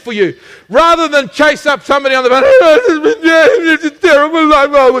difficult for you, rather than chase up somebody on the phone, it's a terrible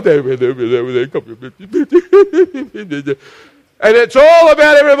life. And it's all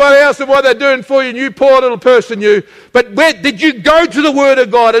about everybody else and what they're doing for you, and you poor little person, you. But did you go to the Word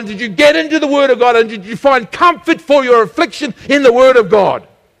of God, and did you get into the Word of God, and did you find comfort for your affliction in the Word of God?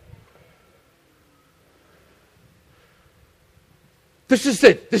 This is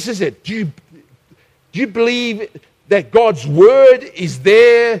it. Do you believe that God's Word is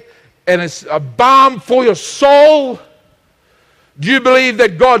there and it's a balm for your soul? Do you believe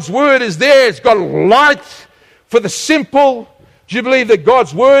that God's Word is there? It's got light for the simple. Do you believe that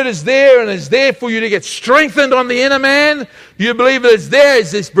God's Word is there and is there for you to get strengthened on the inner man? Do you believe that it's there,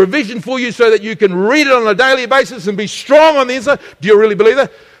 is this provision for you so that you can read it on a daily basis and be strong on the inside? Do you really believe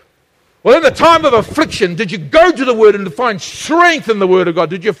that? Well, in the time of affliction, did you go to the Word and find strength in the Word of God?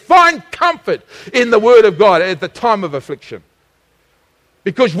 Did you find comfort in the Word of God at the time of affliction?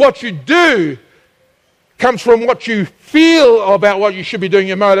 Because what you do comes from what you feel about what you should be doing,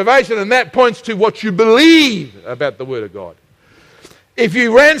 your motivation, and that points to what you believe about the Word of God. If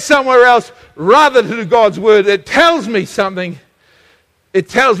you ran somewhere else rather than to God's Word, it tells me something. It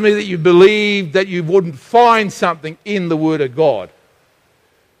tells me that you believe that you wouldn't find something in the Word of God.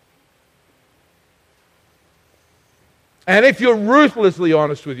 And if you're ruthlessly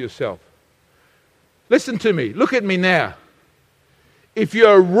honest with yourself, listen to me, look at me now. If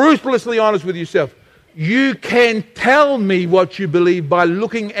you're ruthlessly honest with yourself, you can tell me what you believe by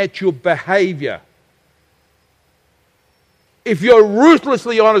looking at your behavior. If you're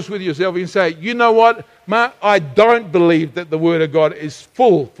ruthlessly honest with yourself, you can say, you know what, Mark, I don't believe that the Word of God is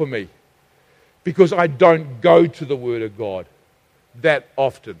full for me because I don't go to the Word of God that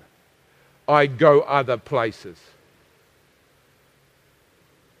often. I go other places.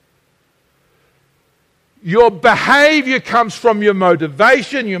 Your behavior comes from your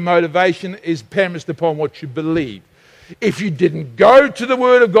motivation. Your motivation is premised upon what you believe. If you didn't go to the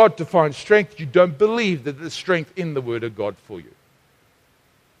Word of God to find strength, you don't believe that there's strength in the Word of God for you.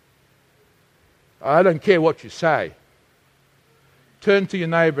 I don't care what you say. Turn to your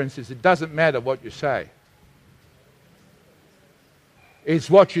neighbour and says, it doesn't matter what you say. It's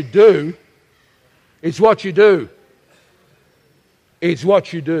what you do. It's what you do. It's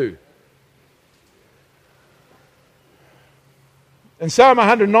what you do. In Psalm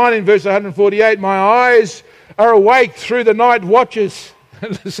 119, verse 148, my eyes are awake through the night watches,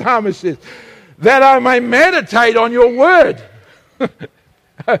 the psalmist says, that I may meditate on your word.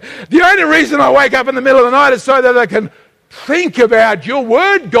 The only reason I wake up in the middle of the night is so that I can think about your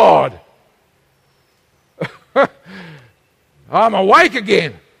word, God. I'm awake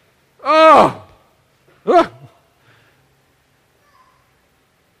again. Oh.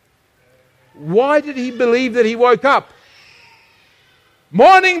 Why did he believe that he woke up?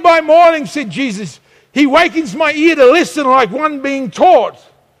 Morning by morning, said Jesus, he wakens my ear to listen like one being taught.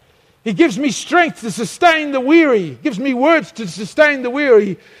 He gives me strength to sustain the weary. He gives me words to sustain the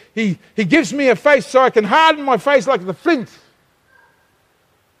weary. He gives me a face so I can harden my face like the flint.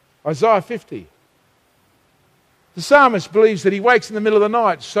 Isaiah 50. The psalmist believes that he wakes in the middle of the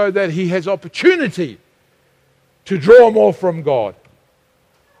night so that he has opportunity to draw more from God.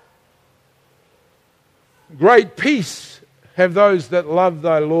 Great peace have those that love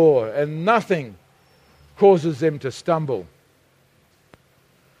thy law, and nothing causes them to stumble.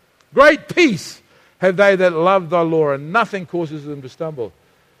 Great peace have they that love thy law, and nothing causes them to stumble.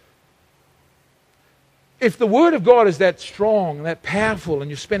 If the Word of God is that strong and that powerful and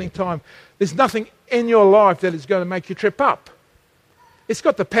you're spending time, there's nothing in your life that is going to make you trip up. It's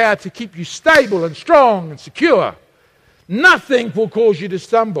got the power to keep you stable and strong and secure. Nothing will cause you to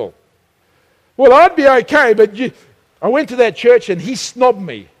stumble. Well, I'd be okay, but I went to that church and he snobbed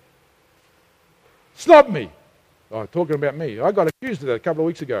me. Snobbed me. Oh, talking about me. I got accused of that a couple of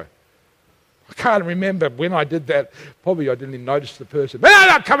weeks ago. I can't remember when I did that. Probably I didn't even notice the person. But I'm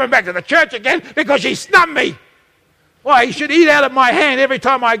not coming back to the church again because she snubbed me. Why, he should eat out of my hand every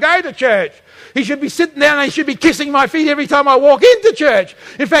time I go to church. He should be sitting down and he should be kissing my feet every time I walk into church.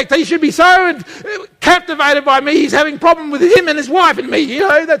 In fact, he should be so captivated by me, he's having a problem with him and his wife and me. You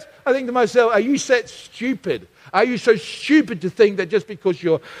know, that's, I think to myself, are you so stupid? Are you so stupid to think that just because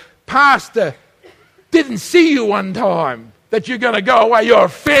your pastor didn't see you one time, that you're going to go away, you're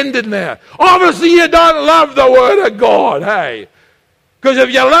offended now? Obviously you don't love the Word of God, hey? Because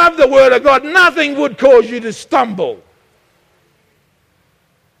if you love the Word of God, nothing would cause you to stumble.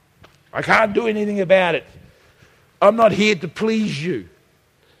 I can't do anything about it. I'm not here to please you.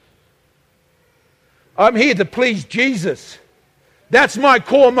 I'm here to please Jesus. That's my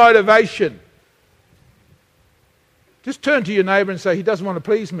core motivation. Just turn to your neighbour and say, he doesn't want to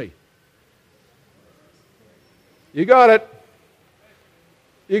please me. You got it.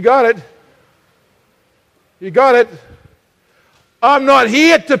 You got it. You got it. I'm not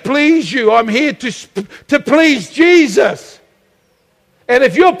here to please you. I'm here to please Jesus. And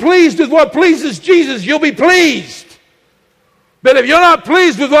if you're pleased with what pleases Jesus, you'll be pleased. But if you're not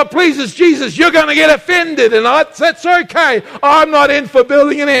pleased with what pleases Jesus, you're going to get offended. And that's okay. I'm not in for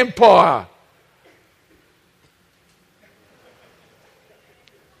building an empire.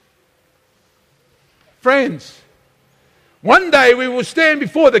 Friends, one day we will stand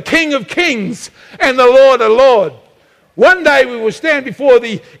before the King of Kings and the Lord of Lords. One day we will stand before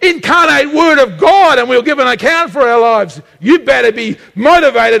the incarnate Word of God and we'll give an account for our lives. You better be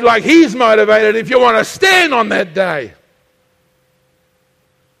motivated like He's motivated if you want to stand on that day.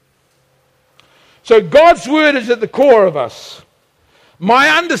 So God's Word is at the core of us. My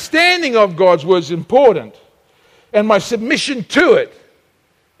understanding of God's Word is important, and my submission to it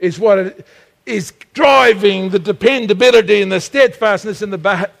is what it is driving the dependability and the steadfastness and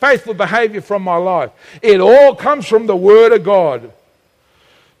the faithful behavior from my life. It all comes from the Word of God.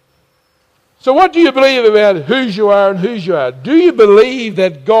 So what do you believe about whose you are and whose you are? Do you believe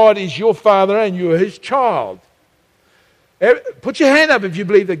that God is your Father and you are His child? Put your hand up if you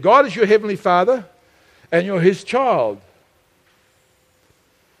believe that God is your Heavenly Father and you're His child.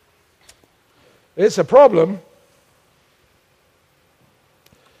 It's a problem.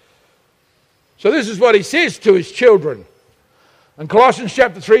 So this is what He says to His children. In Colossians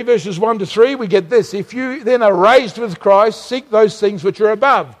chapter 3, verses 1 to 3, we get this. If you then are raised with Christ, seek those things which are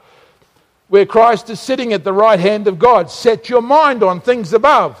above, where Christ is sitting at the right hand of God. Set your mind on things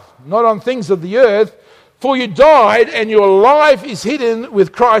above, not on things of the earth. For you died, and your life is hidden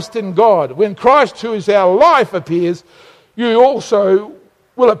with Christ in God. When Christ, who is our life, appears, you also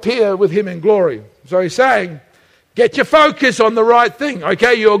will appear with Him in glory. So He's saying, get your focus on the right thing.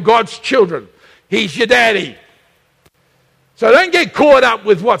 Okay, you're God's children. He's your daddy. So don't get caught up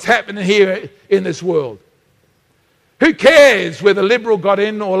with what's happening here in this world. Who cares whether Liberal got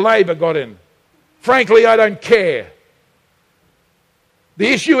in or Labor got in? Frankly, I don't care. The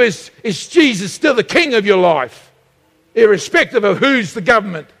issue is Jesus still the king of your life, irrespective of who's the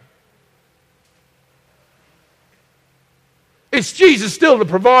government? Is Jesus still the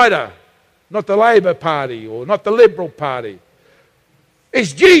provider, not the Labor Party or not the Liberal Party?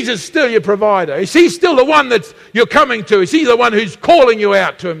 Is Jesus still your provider? Is he still the one that you're coming to? Is he the one who's calling you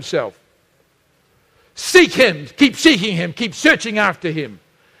out to himself? Seek him. Keep seeking him. Keep searching after him.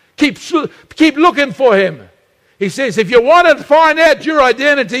 Keep looking for him. He says, if you want to find out your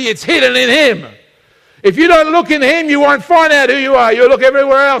identity, it's hidden in him. If you don't look in him, you won't find out who you are. You'll look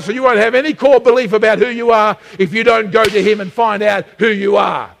everywhere else, and you won't have any core belief about who you are if you don't go to him and find out who you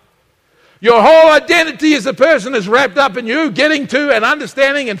are. Your whole identity as a person is wrapped up in you getting to and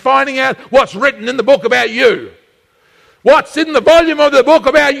understanding and finding out what's written in the book about you. What's in the volume of the book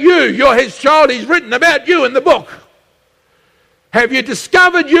about you? You're his child. He's written about you in the book. Have you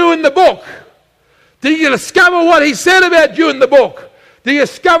discovered you in the book? Did you discover what he said about you in the book? Do you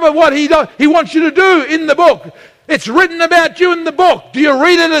discover what he wants you to do in the book? It's written about you in the book. Do you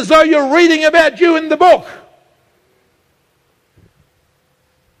read it as though you're reading about you in the book?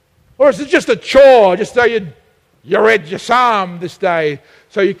 Or is it just a chore, just so you read your psalm this day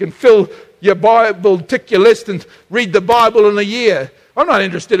so you can fill your Bible, tick your list and read the Bible in a year? I'm not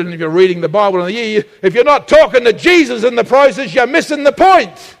interested in if you're reading the Bible in a year. If you're not talking to Jesus in the process, you're missing the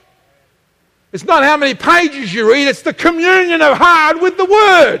point. It's not how many pages you read, it's the communion of heart with the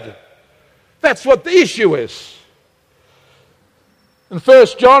Word. That's what the issue is. In 1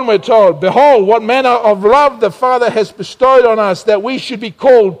 John we're told, behold, what manner of love the Father has bestowed on us, that we should be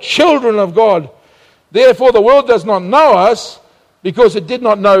called children of God. Therefore the world does not know us, because it did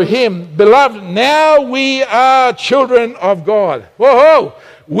not know him. Beloved, now we are children of God. Whoa,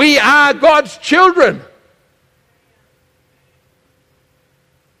 we are God's children.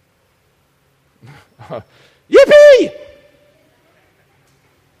 Yippee!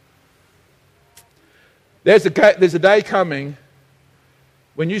 There's a day coming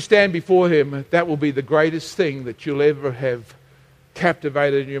when you stand before him, that will be the greatest thing that you'll ever have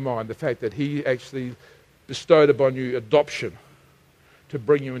captivated in your mind. The fact that he actually bestowed upon you adoption to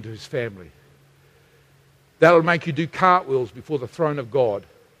bring you into his family. That'll make you do cartwheels before the throne of God.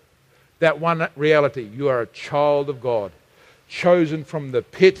 That one reality, you are a child of God, chosen from the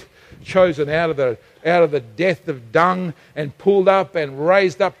pit, chosen out of the death of dung and pulled up and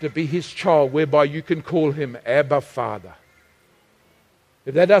raised up to be his child, whereby you can call him Abba Father.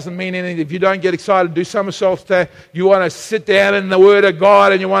 If that doesn't mean anything, if you don't get excited, do somersaults there, you want to sit down in the Word of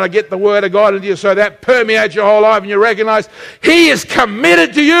God and you want to get the Word of God into you so that permeates your whole life and you recognize he is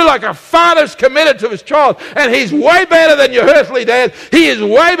committed to you like a father's committed to his child, and he's way better than your earthly dad. He is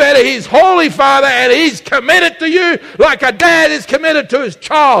way better. He's Holy Father and he's committed to you like a dad is committed to his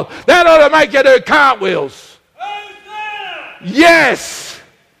child. That ought to make you do cartwheels. Yes.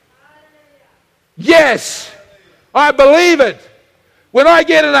 Yes. I believe it. When I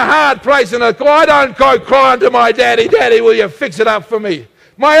get in a hard place and I don't go crying to my daddy, Daddy, will you fix it up for me?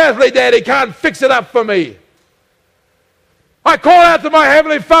 My earthly daddy can't fix it up for me. I call out to my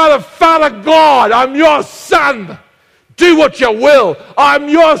heavenly Father, Father God, I'm your son. Do what you will. I'm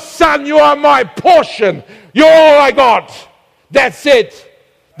your son. You are my portion. You're all I got. That's it.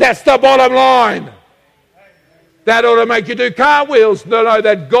 That's the bottom line. That ought to make you do cartwheels. No,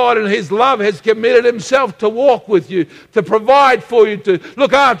 that God in his love has committed himself to walk with you, to provide for you, to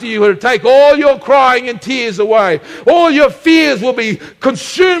look after you, to take all your crying and tears away. All your fears will be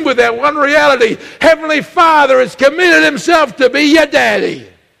consumed with that one reality. Heavenly Father has committed himself to be your daddy,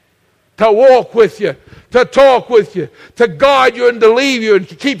 to walk with you, to talk with you, to guide you and to lead you and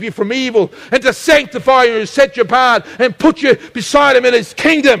to keep you from evil, and to sanctify you and set you apart and put you beside him in his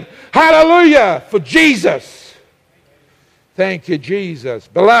kingdom. Hallelujah for Jesus. Thank you, Jesus.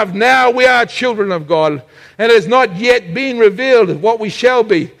 Beloved, now we are children of God, and it has not yet been revealed what we shall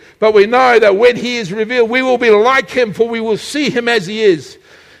be. But we know that when he is revealed, we will be like him, for we will see him as he is.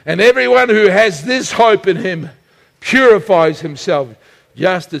 And everyone who has this hope in him purifies himself,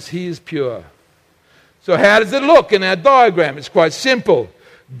 just as he is pure. So how does it look in our diagram? It's quite simple.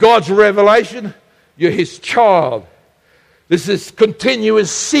 God's revelation, you're his child. This is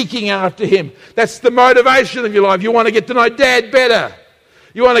continuous seeking after him. That's the motivation of your life. You want to get to know Dad better.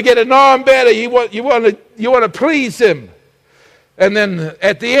 You want to get to know him better. You want to please him. And then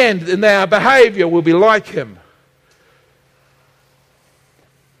at the end, in our behavior, we'll be like him.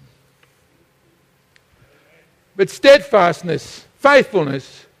 But steadfastness,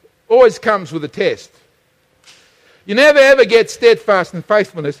 faithfulness, always comes with a test. You never ever get steadfast and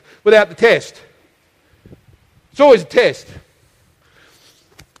faithfulness without the test. It's always a test.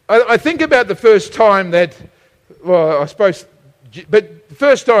 I think about the first time that, well, I suppose But the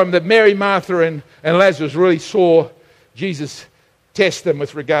first time that Mary, Martha, and Lazarus really saw Jesus test them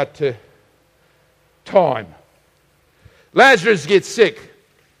with regard to time. Lazarus gets sick.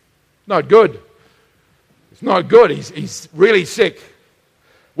 Not good. It's not good. He's really sick.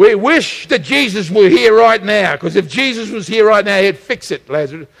 We wish that Jesus were here right now, because if Jesus was here right now, he'd fix it,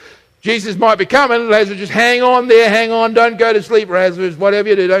 Lazarus. Jesus might be coming. Lazarus, just hang on there, hang on. Don't go to sleep, Lazarus. Whatever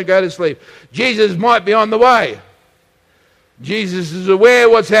you do, don't go to sleep. Jesus might be on the way. Jesus is aware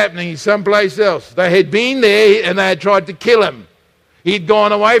what's happening someplace else. They had been there and they had tried to kill him. He'd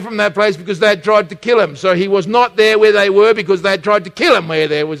gone away from that place because they had tried to kill him. So he was not there where they were because they had tried to kill him where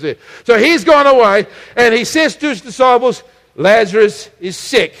they was there. So he's gone away and he says to his disciples, Lazarus is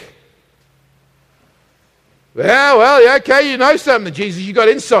sick. Well, okay, you know something, Jesus. You got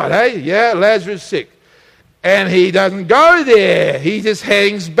insight, hey? Yeah, Lazarus is sick. And he doesn't go there. He just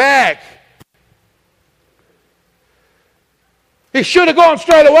hangs back. He should have gone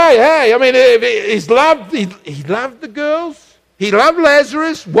straight away, hey? I mean, he loved the girls. He loved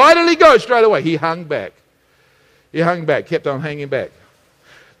Lazarus. Why did he go straight away? He hung back. He hung back, kept on hanging back.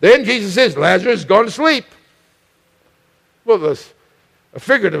 Then Jesus says, Lazarus has gone to sleep. Well, that's a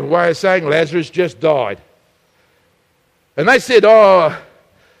figurative way of saying Lazarus just died. And they said, well,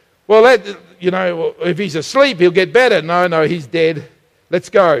 if he's asleep, he'll get better. No, he's dead. Let's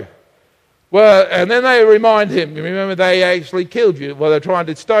go. Well, and then they remind him, remember they actually killed you. Well, they're trying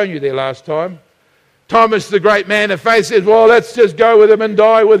to stone you there last time. Thomas, the great man of faith, says, well, let's just go with him and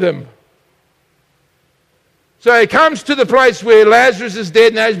die with him. So he comes to the place where Lazarus is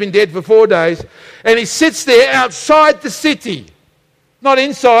dead. Now he's been dead for 4 days. And he sits there outside the city. Not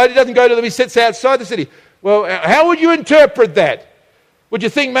inside. He doesn't go to them. He sits outside the city. Well, how would you interpret that? Would you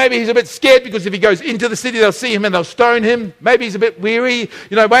think maybe he's a bit scared because if he goes into the city, they'll see him and they'll stone him? Maybe he's a bit weary.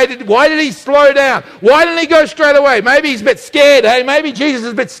 Why did he slow down? Why didn't he go straight away? Maybe he's a bit scared. Hey, maybe Jesus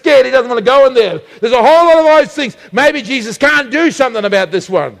is a bit scared. He doesn't want to go in there. There's a whole lot of those things. Maybe Jesus can't do something about this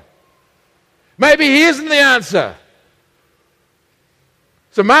one. Maybe he isn't the answer.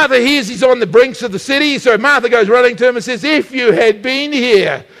 So Martha hears he's on the brinks of the city. So Martha goes running to him and says, if you had been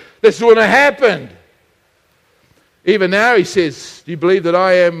here, this wouldn't have happened. Even now he says, do you believe that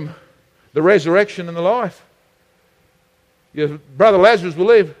I am the resurrection and the life? Your brother Lazarus will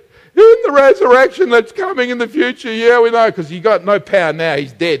live. In the resurrection that's coming in the future, yeah, we know, because he's got no power now.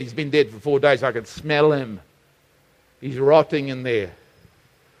 He's dead. He's been dead for 4 days. I can smell him. He's rotting in there.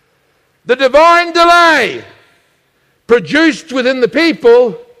 The divine delay produced within the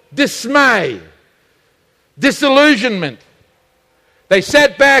people dismay, disillusionment. They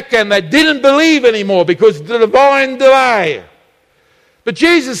sat back and they didn't believe anymore because of the divine delay. But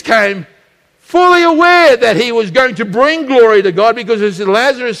Jesus came fully aware that he was going to bring glory to God because he said,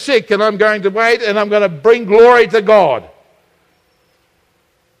 Lazarus is sick and I'm going to wait and I'm going to bring glory to God.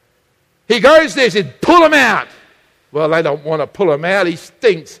 He goes there and said, pull him out. Well, they don't want to pull him out. He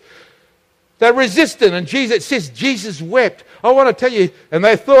stinks. They're resistant. And it says Jesus wept. I want to tell you, and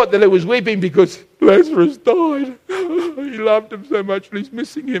they thought that it was weeping because Lazarus died. He loved him so much and he's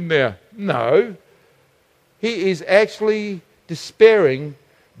missing him now. No. He is actually despairing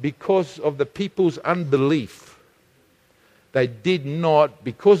because of the people's unbelief. They did not,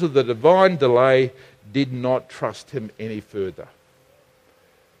 because of the divine delay, did not trust him any further.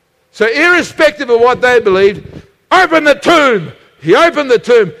 So irrespective of what they believed, open the tomb. He opened the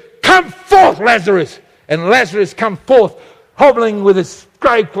tomb. Come forth, Lazarus. And Lazarus come forth, hobbling with his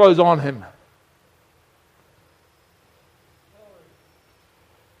grave clothes on him.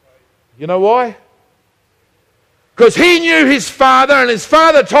 You know why? Because he knew his father, and his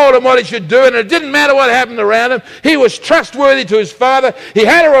father told him what he should do, and it didn't matter what happened around him. He was trustworthy to his father. He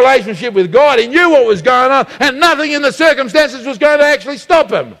had a relationship with God. He knew what was going on, and nothing in the circumstances was going to actually stop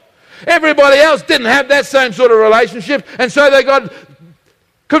him. Everybody else didn't have that same sort of relationship, and so they got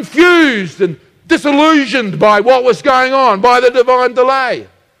confused and disillusioned by what was going on, by the divine delay.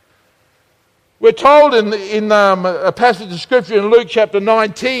 We're told in a passage of Scripture in Luke chapter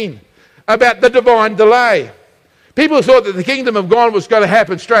 19 about the divine delay. People thought that the kingdom of God was going to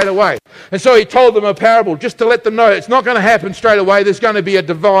happen straight away. And so he told them a parable just to let them know it's not going to happen straight away. There's going to be a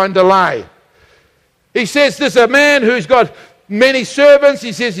divine delay. He says there's a man who's got many servants.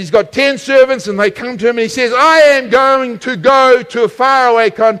 He says he's got 10 servants and they come to him and he says, I am going to go to a faraway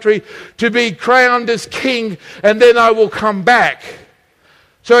country to be crowned as king and then I will come back.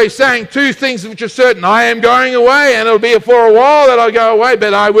 So he's saying two things which are certain. I am going away and it'll be for a while that I'll go away,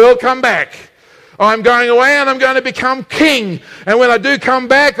 but I will come back. I'm going away and I'm going to become king. And when I do come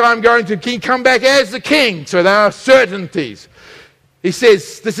back, I'm going to come back as the king. So there are certainties. He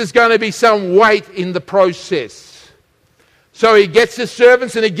says this is going to be some wait in the process. So he gets his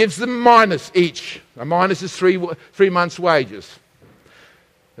servants and he gives them minus each. A minus is 3 months' wages.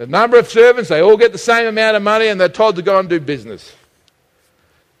 The number of servants, they all get the same amount of money and they're told to go and do business.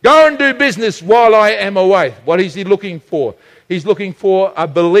 Go and do business while I am away. What is he looking for? He's looking for a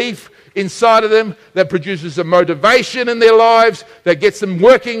belief inside of them that produces a motivation in their lives, that gets them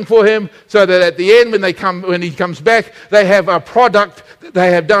working for him, so that at the end when he comes back, they have a product that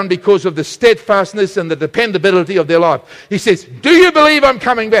they have done because of the steadfastness and the dependability of their life. He says, do you believe I'm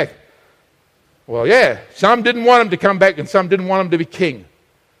coming back? Well, yeah. Some didn't want him to come back and some didn't want him to be king.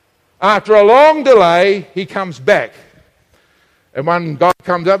 After a long delay, he comes back. And one guy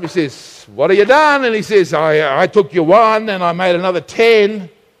comes up, he says, what have you done? And he says, I took your 1 and I made another 10.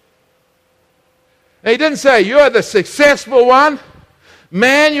 And he didn't say, you're the successful one.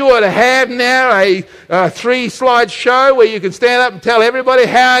 Man, you ought to have now a 3-slide show where you can stand up and tell everybody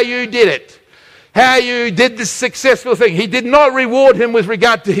how you did it. How you did this successful thing. He did not reward him with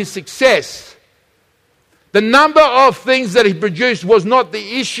regard to his success. The number of things that he produced was not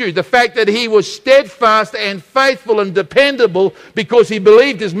the issue. The fact that he was steadfast and faithful and dependable because he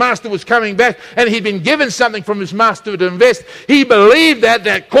believed his master was coming back and he'd been given something from his master to invest. He believed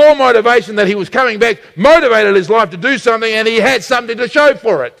that core motivation that he was coming back motivated his life to do something, and he had something to show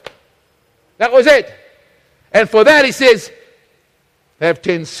for it. That was it. And for that he says, have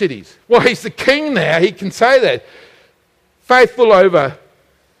 10 cities. Well, he's the king now. He can say that. Faithful over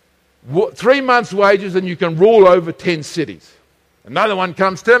 3 months' wages and you can rule over 10 cities. Another one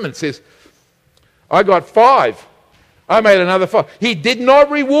comes to him and says, I got 5. I made another 5. He did not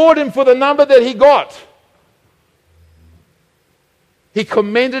reward him for the number that he got. He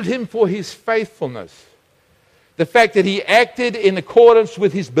commended him for his faithfulness. The fact that he acted in accordance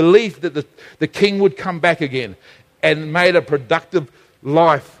with his belief that the king would come back again, and made a productive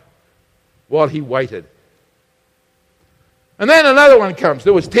life while he waited. And then another one comes.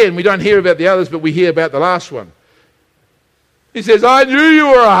 There was 10. We don't hear about the others, but we hear about the last one. He says, I knew you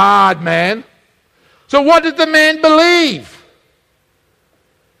were a hard man. So what did the man believe?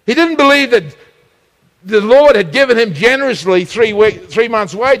 He didn't believe that the Lord had given him generously 3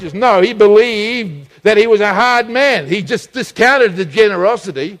 months' wages. No, he believed that he was a hard man. He just discounted the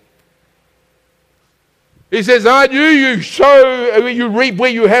generosity. He says, I knew you reap where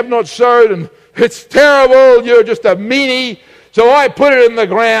you have not sowed, and it's terrible, you're just a meanie. So I put it in the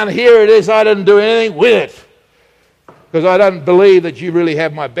ground, here it is, I didn't do anything with it. Because I don't believe that you really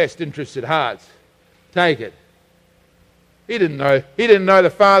have my best interests at heart. Take it. He didn't know the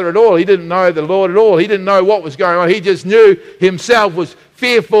Father at all. He didn't know the Lord at all. He didn't know what was going on. He just knew himself was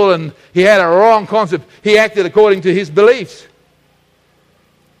fearful and he had a wrong concept. He acted according to his beliefs.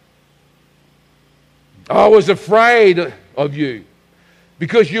 I was afraid of you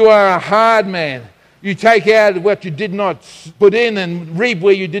because you are a hard man. You take out what you did not put in and reap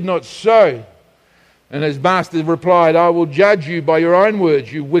where you did not sow. And his master replied, I will judge you by your own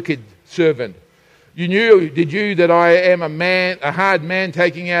words, you wicked servant. Did you that I am a hard man,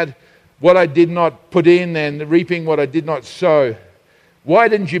 taking out what I did not put in and reaping what I did not sow? Why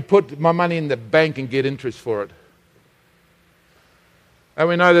didn't you put my money in the bank and get interest for it? And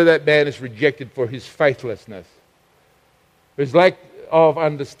we know that man is rejected for his faithlessness, his lack of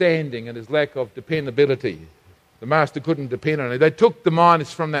understanding and his lack of dependability. The master couldn't depend on it. They took the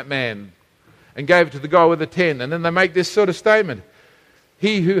minus from that man and gave it to the guy with the 10. And then they make this sort of statement.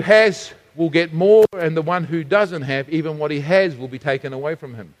 He who has will get more, and the one who doesn't have, even what he has will be taken away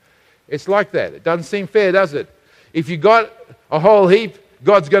from him. It's like that. It doesn't seem fair, does it? If you got a whole heap,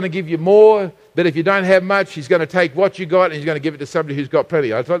 God's going to give you more. But if you don't have much, he's going to take what you got and he's going to give it to somebody who's got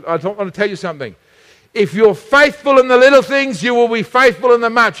plenty. I want to tell you something. If you're faithful in the little things, you will be faithful in the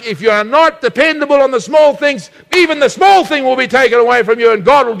much. If you are not dependable on the small things, even the small thing will be taken away from you and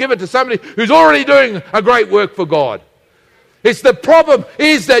God will give it to somebody who's already doing a great work for God. It's the problem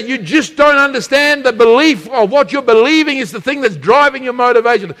is that you just don't understand the belief of what you're believing is the thing that's driving your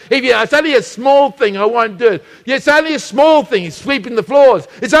motivation. It's only a small thing, I won't do it. Yeah, it's only a small thing, it's sweeping the floors.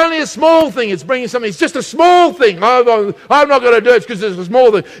 It's only a small thing, it's bringing something. It's just a small thing. I'm not going to do it because it's a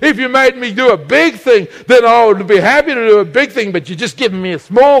small thing. If you made me do a big thing, then I would be happy to do a big thing, but you're just giving me a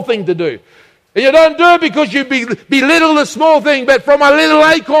small thing to do. And you don't do it because you belittle the small thing, but from a little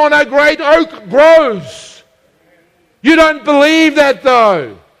acorn a great oak grows. You don't believe that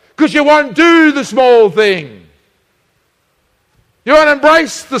though, because you won't do the small thing. You won't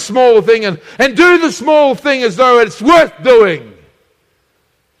embrace the small thing and do the small thing as though it's worth doing.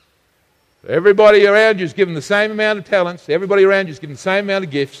 Everybody around you is given the same amount of talents. Everybody around you is given the same amount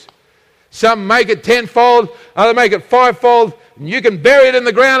of gifts. Some make it tenfold, others make it fivefold, and you can bury it in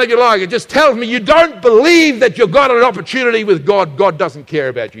the ground if you like. It just tells me you don't believe that you've got an opportunity with God. God doesn't care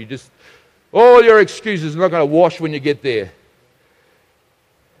about you. All your excuses are not going to wash when you get there.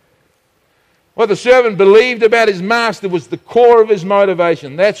 What the servant believed about his master was the core of his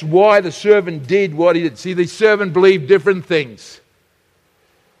motivation. That's why the servant did what he did. See, the servant believed different things.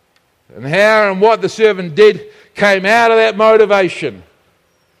 And how and what the servant did came out of that motivation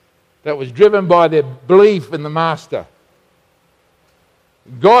that was driven by their belief in the master.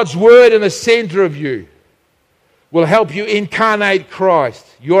 God's word in the center of you will help you incarnate Christ.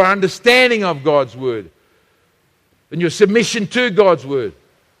 Your understanding of God's word and your submission to God's word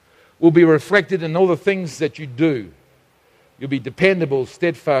will be reflected in all the things that you do. You'll be dependable,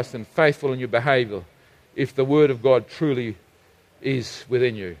 steadfast, and faithful in your behavior if the word of God truly is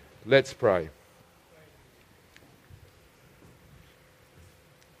within you. Let's pray.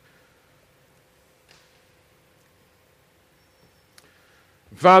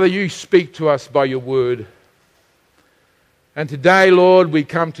 Father, you speak to us by your word. And today, Lord, we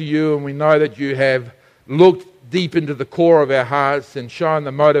come to you and we know that you have looked deep into the core of our hearts and shown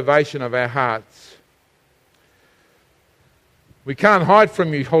the motivation of our hearts. We can't hide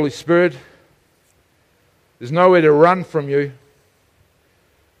from you, Holy Spirit. There's nowhere to run from you.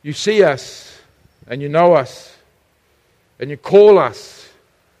 You see us and you know us and you call us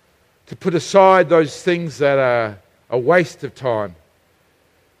to put aside those things that are a waste of time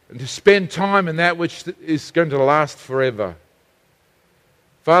and to spend time in that which is going to last forever.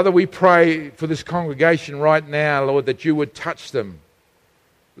 Father, we pray for this congregation right now, Lord, that you would touch them.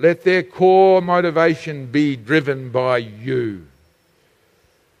 Let their core motivation be driven by you.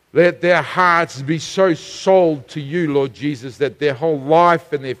 Let their hearts be so sold to you, Lord Jesus, that their whole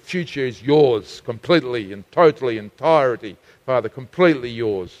life and their future is yours, completely and totally, entirety, Father, completely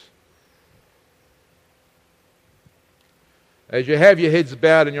yours. As you have your heads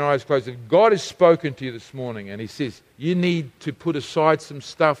bowed and your eyes closed, if God has spoken to you this morning and he says, you need to put aside some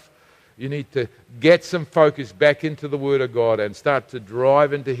stuff, you need to get some focus back into the Word of God and start to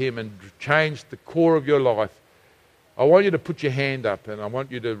drive into Him and change the core of your life, I want you to put your hand up and I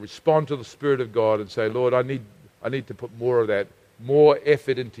want you to respond to the Spirit of God and say, Lord, I need to put more of that, more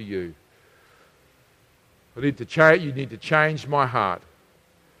effort into you. I need to change. You need to change my heart.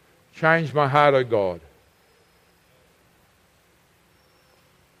 Change my heart, oh God.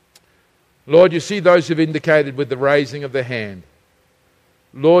 Lord, you see those who've indicated with the raising of the hand.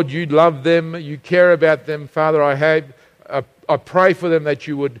 Lord, you love them, you care about them. Father, I pray for them that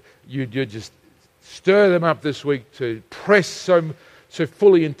you just stir them up this week to press so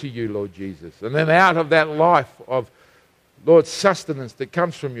fully into you, Lord Jesus. And then out of that life of, Lord, sustenance that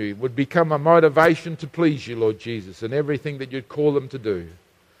comes from you would become a motivation to please you, Lord Jesus, and everything that you'd call them to do.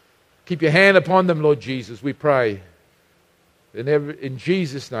 Keep your hand upon them, Lord Jesus, we pray. In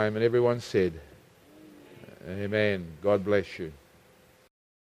Jesus' name, and everyone said, Amen. God bless you.